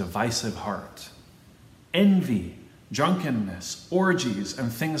 divisions, a divisive heart, envy, drunkenness, orgies,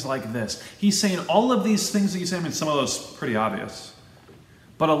 and things like this. He's saying all of these things that he's saying, and some of those pretty obvious,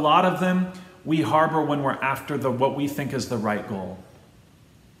 but a lot of them we harbor when we're after what we think is the right goal.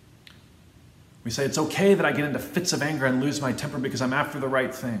 We say, it's okay that I get into fits of anger and lose my temper because I'm after the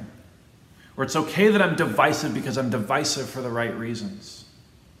right thing. Or it's okay that I'm divisive because I'm divisive for the right reasons.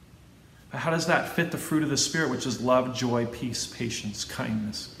 But how does that fit the fruit of the Spirit, which is love, joy, peace, patience,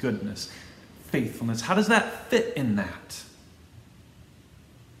 kindness, goodness, faithfulness? How does that fit in that?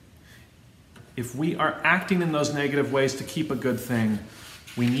 If we are acting in those negative ways to keep a good thing,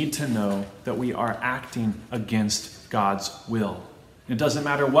 we need to know that we are acting against God's will. It doesn't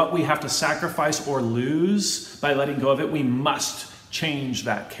matter what we have to sacrifice or lose by letting go of it. We must change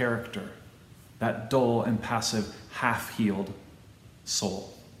that character, that dull and passive, half-healed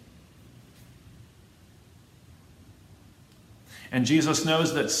soul. And Jesus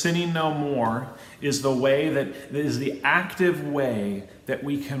knows that sinning no more is the active way that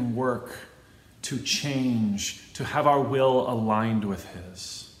we can work to change, to have our will aligned with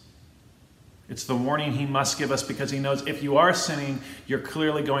His. It's the warning He must give us because He knows if you are sinning, you're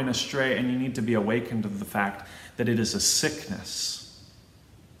clearly going astray and you need to be awakened to the fact that it is a sickness.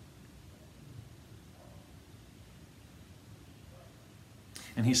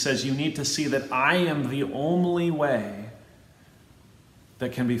 And He says, you need to see that I am the only way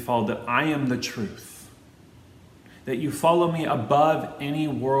that can be followed, that I am the truth, that you follow me above any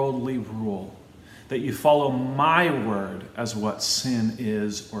worldly rule, that you follow my word as what sin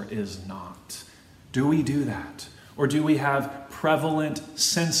is or is not. Do we do that? Or do we have prevalent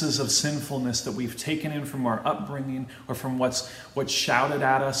senses of sinfulness that we've taken in from our upbringing or from what's shouted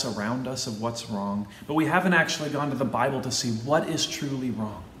at us around us of what's wrong, but we haven't actually gone to the Bible to see what is truly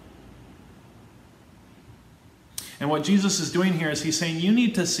wrong? And what Jesus is doing here is He's saying you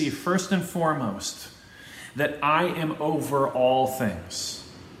need to see first and foremost that I am over all things.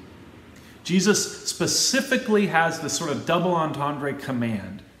 Jesus specifically has this sort of double entendre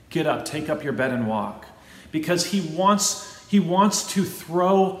command. Get up, take up your bed and walk. Because he wants to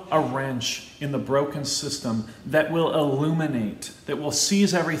throw a wrench in the broken system that will illuminate, that will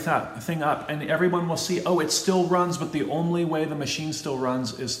seize everything up, and everyone will see, oh, it still runs, but the only way the machine still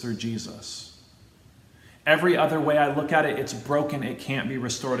runs is through Jesus. Every other way I look at it, it's broken, it can't be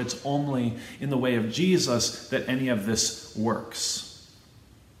restored. It's only in the way of Jesus that any of this works.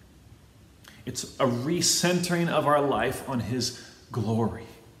 It's a recentering of our life on His glory,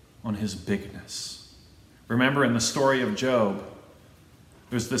 on His bigness. Remember in the story of Job,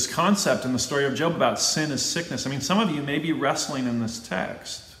 there's this concept in the story of Job about sin as sickness. I mean, some of you may be wrestling in this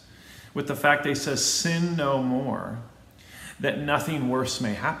text with the fact that he says, sin no more, that nothing worse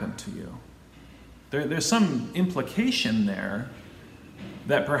may happen to you. There's some implication there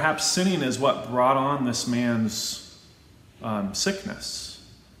that perhaps sinning is what brought on this man's sickness.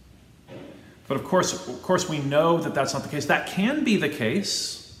 But of course, we know that that's not the case. That can be the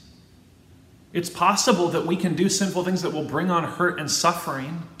case. It's possible that we can do sinful things that will bring on hurt and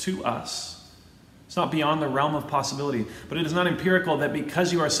suffering to us. It's not beyond the realm of possibility. But it is not empirical that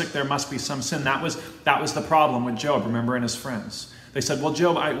because you are sick, there must be some sin. That was the problem with Job, remember, and his friends. They said, well,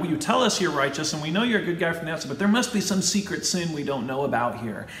 Job, you tell us you're righteous, and we know you're a good guy from the outside, but there must be some secret sin we don't know about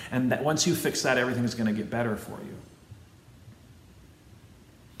here. And that once you fix that, everything is going to get better for you.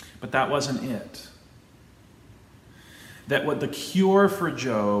 But that wasn't it. That what the cure for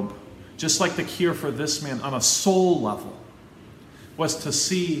Job, just like the cure for this man on a soul level, was to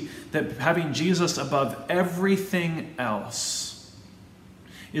see that having Jesus above everything else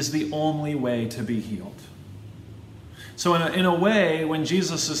is the only way to be healed. So in a way, when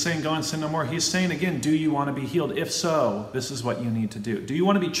Jesus is saying, go and sin no more, he's saying again, do you want to be healed? If so, this is what you need to do. Do you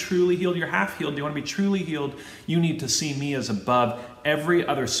want to be truly healed? You're half healed. Do you want to be truly healed? You need to see me as above every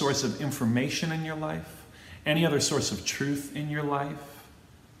other source of information in your life, any other source of truth in your life.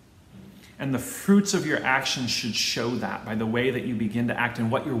 And the fruits of your actions should show that by the way that you begin to act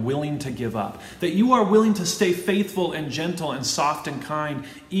and what you're willing to give up. That you are willing to stay faithful and gentle and soft and kind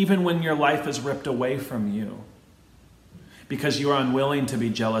even when your life is ripped away from you. Because you are unwilling to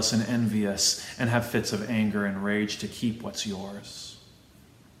be jealous and envious and have fits of anger and rage to keep what's yours.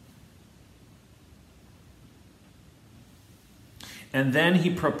 And then he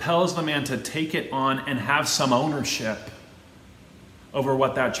propels the man to take it on and have some ownership over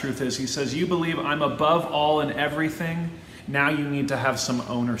what that truth is. He says, you believe I'm above all and everything. Now you need to have some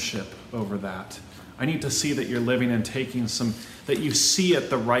ownership over that. I need to see that you're living and taking that you see it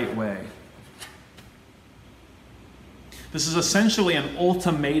the right way. This is essentially an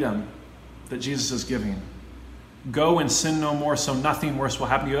ultimatum that Jesus is giving. Go and sin no more so nothing worse will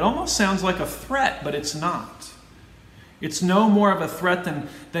happen to you. It almost sounds like a threat, but it's not. It's no more of a threat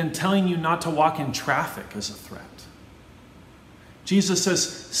than telling you not to walk in traffic is a threat. Jesus says,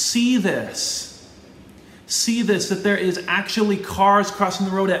 see this. See this, that there is actually cars crossing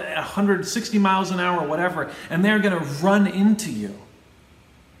the road at 160 miles an hour, whatever, and they're going to run into you.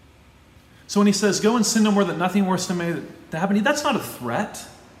 So when he says, go and sin no more that nothing worse may happen to you, that's not a threat.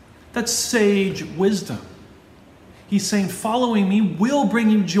 That's sage wisdom. He's saying, following me will bring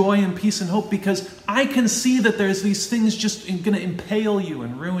you joy and peace and hope because I can see that there's these things just going to impale you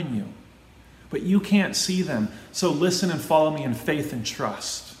and ruin you. But you can't see them. So listen and follow me in faith and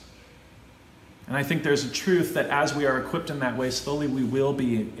trust. And I think there's a truth that as we are equipped in that way, slowly we will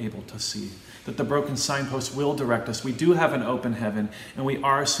be able to see. That the broken signposts will direct us. We do have an open heaven, and we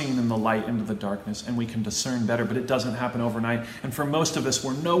are seeing in the light into the darkness, and we can discern better, but it doesn't happen overnight. And for most of us,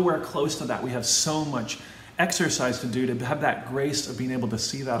 we're nowhere close to that. We have so much exercise to do to have that grace of being able to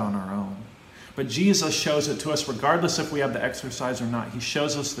see that on our own. But Jesus shows it to us regardless if we have the exercise or not. He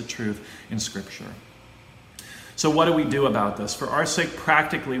shows us the truth in Scripture. So what do we do about this? For our sake,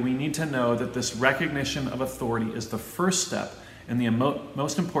 practically, we need to know that this recognition of authority is the first step in the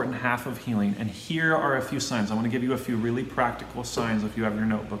most important half of healing. And here are a few signs. I want to give you a few really practical signs if you have your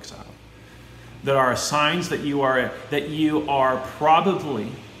notebooks out. There are signs that you are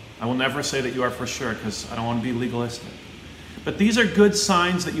probably, I will never say that you are for sure because I don't want to be legalistic. But these are good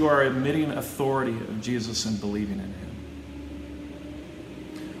signs that you are admitting authority of Jesus and believing in him.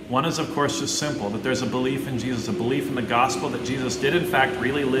 One is, of course, just simple, that there's a belief in Jesus, a belief in the gospel that Jesus did, in fact,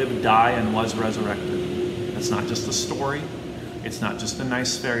 really live, die, and was resurrected. It's not just a story. It's not just a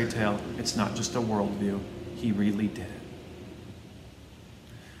nice fairy tale. It's not just a worldview. He really did it.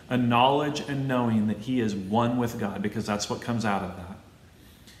 A knowledge and knowing that he is one with God, because that's what comes out of that,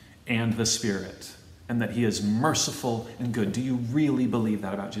 and the Spirit, and that he is merciful and good. Do you really believe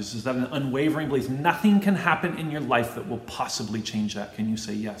that about Jesus? Is that an unwavering belief? Nothing can happen in your life that will possibly change that. Can you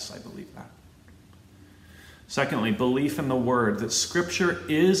say, yes, I believe that? Secondly, belief in the Word, that Scripture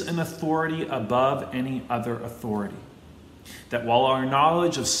is an authority above any other authority. That while our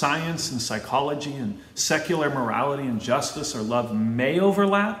knowledge of science and psychology and secular morality and justice or love may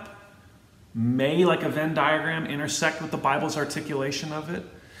overlap, may, like a Venn diagram, intersect with the Bible's articulation of it,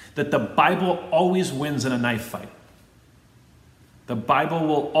 that the Bible always wins in a knife fight. The Bible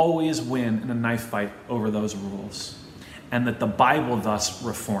will always win in a knife fight over those rules. And that the Bible thus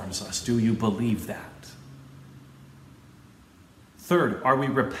reforms us. Do you believe that? Third, are we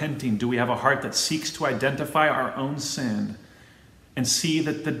repenting? Do we have a heart that seeks to identify our own sin and see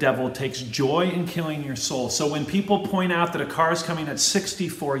that the devil takes joy in killing your soul? So when people point out that a car is coming at 60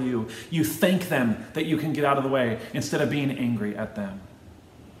 for you, you thank them that you can get out of the way instead of being angry at them.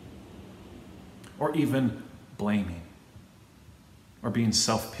 Or even blaming, or being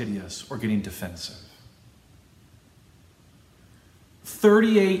self-piteous, or getting defensive.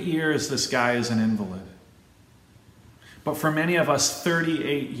 38 years this guy is an invalid. But for many of us,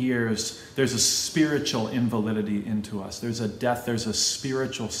 38 years, there's a spiritual invalidity into us. There's a death, there's a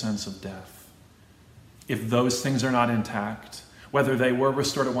spiritual sense of death. If those things are not intact, whether they were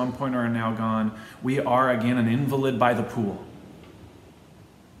restored at one point or are now gone, we are again an invalid by the pool.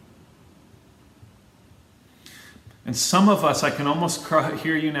 And some of us, I can almost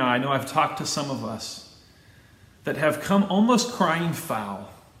hear you now, I know I've talked to some of us that have come almost crying foul,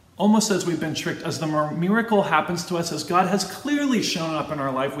 almost as we've been tricked, as the miracle happens to us, as God has clearly shown up in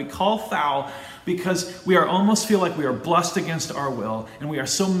our life, we call foul because we almost feel like we are blessed against our will, and we are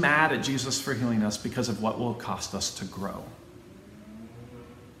so mad at Jesus for healing us because of what will cost us to grow.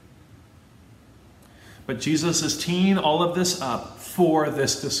 But Jesus is teeing all of this up for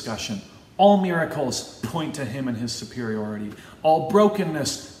this discussion. All miracles point to him and his superiority. All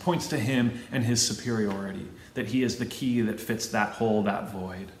brokenness points to him and his superiority, that he is the key that fits that hole, that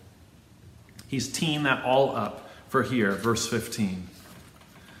void. He's teeing that all up for here, verse 15.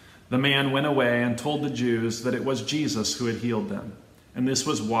 The man went away and told the Jews that it was Jesus who had healed them. And this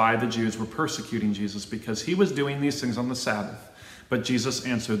was why the Jews were persecuting Jesus, because he was doing these things on the Sabbath. But Jesus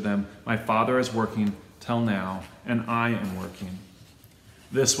answered them, "My Father is working till now, and I am working."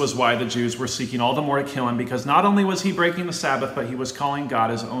 This was why the Jews were seeking all the more to kill him, because not only was he breaking the Sabbath, but he was calling God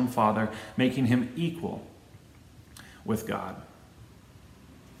his own Father, making him equal with God.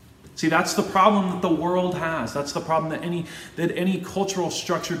 See, that's the problem that the world has. That's the problem that any cultural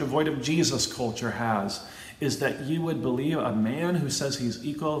structure devoid of Jesus culture has, is that you would believe a man who says he's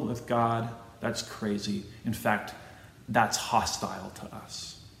equal with God. That's crazy. In fact, that's hostile to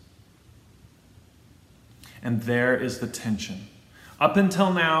us. And there is the tension. Up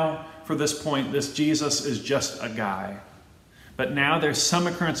until now, for this point, this Jesus is just a guy. But now there's some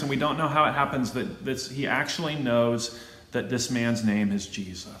occurrence, and we don't know how it happens, that he actually knows that this man's name is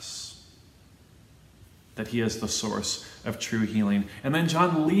Jesus. That he is the source of true healing. And then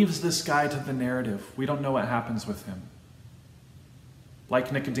John leaves this guy to the narrative. We don't know what happens with him.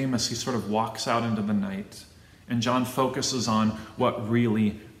 Like Nicodemus, he sort of walks out into the night. And John focuses on what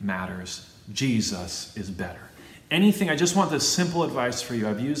really matters. Jesus is better. I just want this simple advice for you.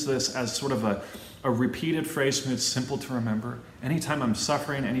 I've used this as sort of a repeated phrase, and it's simple to remember. Anytime I'm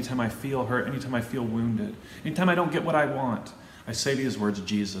suffering, anytime I feel hurt, anytime I feel wounded, anytime I don't get what I want, I say these words: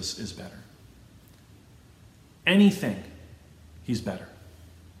 Jesus is better. Anything, he's better.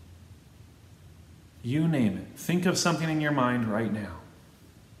 You name it. Think of something in your mind right now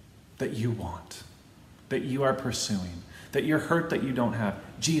that you want, that you are pursuing, that you're hurt that you don't have.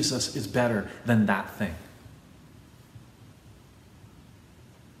 Jesus is better than that thing.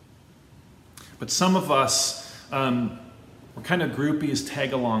 But some of us, we're kind of groupies,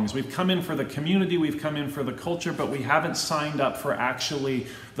 tag-alongs. We've come in for the community, we've come in for the culture, but we haven't signed up for actually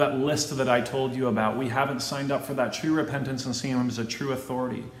that list that I told you about. We haven't signed up for that true repentance and seeing him as a true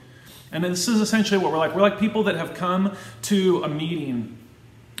authority. And this is essentially what we're like. We're like people that have come to a meeting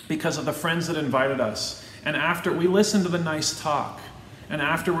because of the friends that invited us. And after we listen to the nice talk, and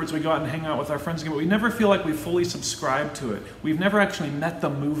afterwards we go out and hang out with our friends again, but we never feel like we fully subscribe to it. We've never actually met the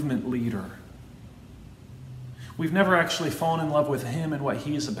movement leader. We've never actually fallen in love with him and what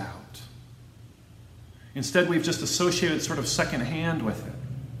he's about. Instead, we've just associated sort of secondhand with it.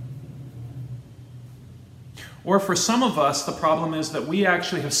 Or for some of us, the problem is that we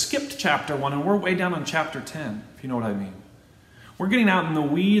actually have skipped chapter 1 and we're way down on chapter 10, if you know what I mean. We're getting out in the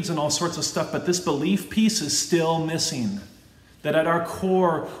weeds and all sorts of stuff, but this belief piece is still missing. That at our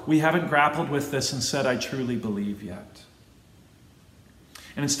core, we haven't grappled with this and said, I truly believe yet.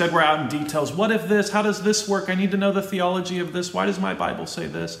 And instead we're out in details. What if this? How does this work? I need to know the theology of this. Why does my Bible say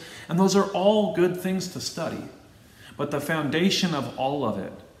this? And those are all good things to study. But the foundation of all of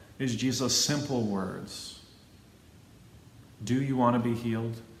it is Jesus' simple words. Do you want to be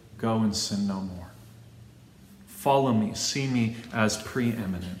healed? Go and sin no more. Follow me. See me as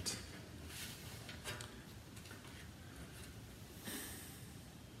preeminent.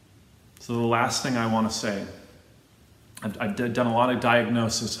 So the last thing I want to say, I've done a lot of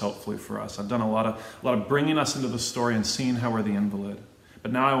diagnosis, hopefully, for us. I've done a lot of bringing us into the story and seeing how we're the invalid.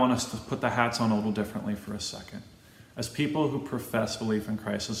 But now I want us to put the hats on a little differently for a second. As people who profess belief in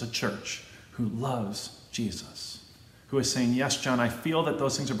Christ, as a church who loves Jesus, who is saying, yes, John, I feel that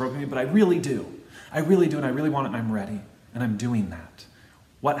those things are broken in me, but I really do. I really do, and I really want it, and I'm ready, and I'm doing that.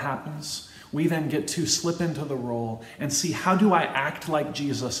 What happens? We then get to slip into the role and see, how do I act like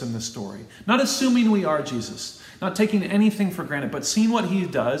Jesus in this story? Not assuming we are Jesus, not taking anything for granted, but seeing what he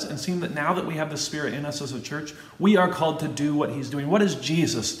does and seeing that now that we have the Spirit in us as a church, we are called to do what he's doing. What is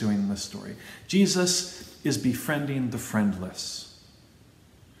Jesus doing in this story? Jesus is befriending the friendless.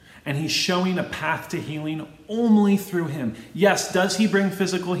 And he's showing a path to healing only through him. Yes, does he bring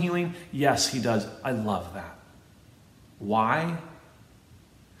physical healing? Yes, he does. I love that. Why?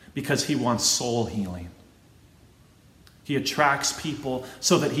 Because he wants soul healing. He attracts people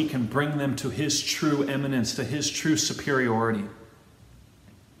so that he can bring them to his true eminence, to his true superiority.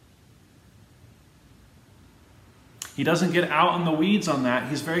 He doesn't get out on the weeds on that.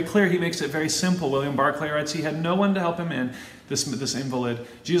 He's very clear. He makes it very simple. William Barclay writes, he had no one to help him in, this invalid.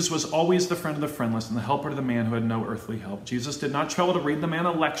 Jesus was always the friend of the friendless and the helper to the man who had no earthly help. Jesus did not trouble to read the man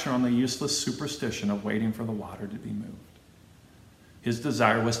a lecture on the useless superstition of waiting for the water to be moved. His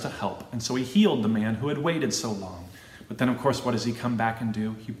desire was to help, and so he healed the man who had waited so long. But then, of course, what does he come back and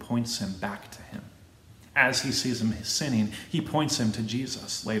do? He points him back to him. As he sees him sinning, he points him to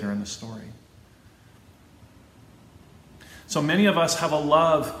Jesus later in the story. So many of us have a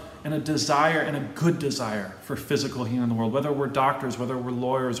love and a desire and a good desire for physical healing in the world, whether we're doctors, whether we're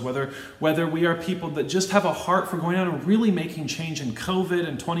lawyers, whether we are people that just have a heart for going out and really making change. And COVID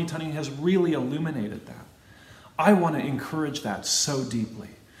and 2020 has really illuminated that. I want to encourage that so deeply.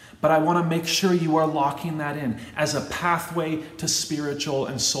 But I want to make sure you are locking that in as a pathway to spiritual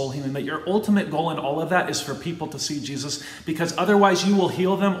and soul healing. That your ultimate goal in all of that is for people to see Jesus, because otherwise you will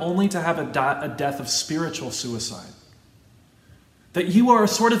heal them only to have a death of spiritual suicide. That you are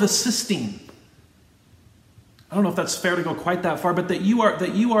sort of assisting. I don't know if that's fair to go quite that far, but that you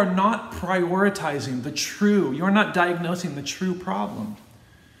are not prioritizing the true. You are not diagnosing the true problem.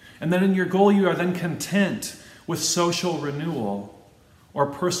 And then in your goal, you are then content with social renewal or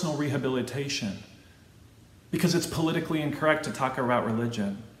personal rehabilitation because it's politically incorrect to talk about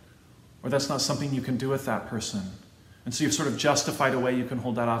religion, or that's not something you can do with that person. And so you've sort of justified a way you can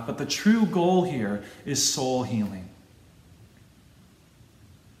hold that off. But the true goal here is soul healing.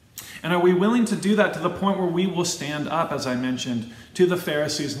 And are we willing to do that to the point where we will stand up, as I mentioned, to the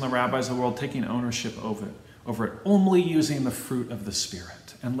Pharisees and the rabbis of the world, taking ownership over it, only using the fruit of the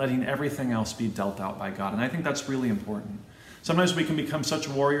Spirit and letting everything else be dealt out by God? And I think that's really important. Sometimes we can become such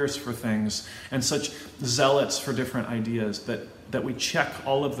warriors for things and such zealots for different ideas that we check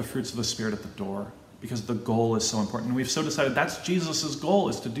all of the fruits of the Spirit at the door because the goal is so important. And we've so decided that's Jesus' goal,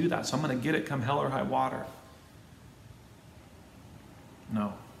 is to do that. So I'm going to get it come hell or high water.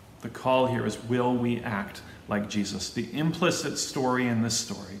 No. The call here is, will we act like Jesus? The implicit story in this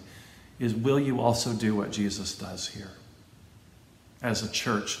story is, will you also do what Jesus does here as a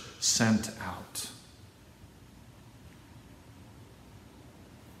church sent out?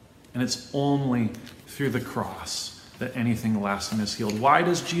 And it's only through the cross that anything lasting is healed. Why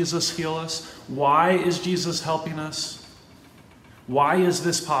does Jesus heal us? Why is Jesus helping us? Why is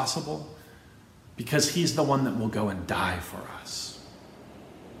this possible? Because he's the one that will go and die for us.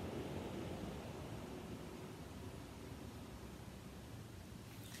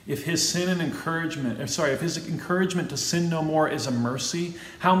 If his if his encouragement to sin no more is a mercy,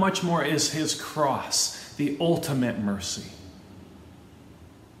 how much more is his cross the ultimate mercy?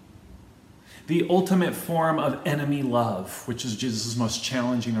 The ultimate form of enemy love, which is Jesus' most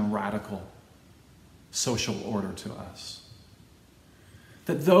challenging and radical social order to us.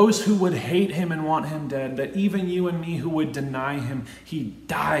 That those who would hate him and want him dead, that even you and me who would deny him, he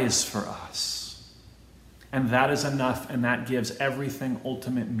dies for us. And that is enough, and that gives everything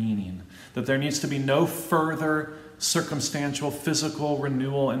ultimate meaning. That there needs to be no further circumstantial, physical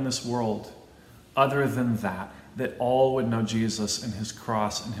renewal in this world other than that all would know Jesus and his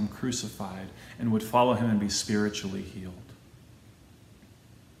cross and him crucified and would follow him and be spiritually healed.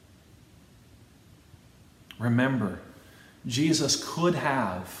 Remember, Jesus could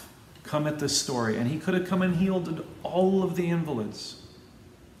have come at this story, and he could have come and healed all of the invalids.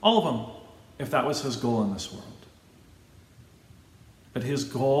 All of them. If that was his goal in this world. But his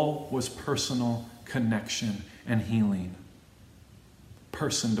goal was personal connection and healing.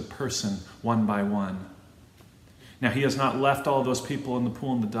 Person to person, one by one. Now, he has not left all those people in the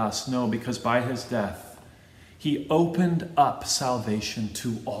pool in the dust. No, because by his death, he opened up salvation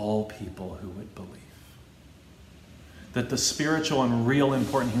to all people who would believe. That the spiritual and real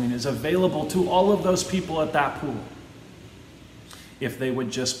important healing is available to all of those people at that pool, if they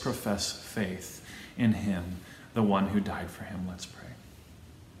would just profess faith in him, the one who died for him. Let's pray.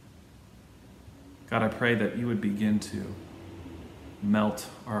 God, I pray that you would begin to melt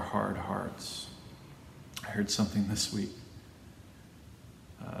our hard hearts. I heard something this week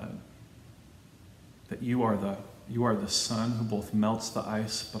that you are the sun who both melts the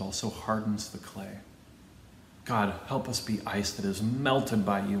ice but also hardens the clay. God, help us be ice that is melted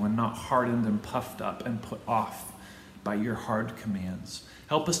by you and not hardened and puffed up and put off by your hard commands.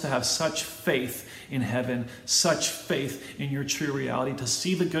 Help us to have such faith in heaven, such faith in your true reality, to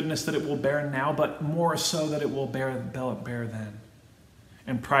see the goodness that it will bear now, but more so that it will bear then.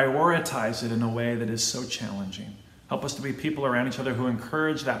 And prioritize it in a way that is so challenging. Help us to be people around each other who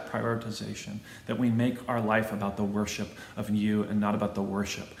encourage that prioritization, that we make our life about the worship of you and not about the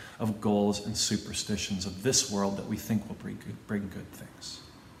worship of goals and superstitions of this world that we think will bring good things.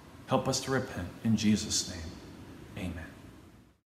 Help us to repent in Jesus' name.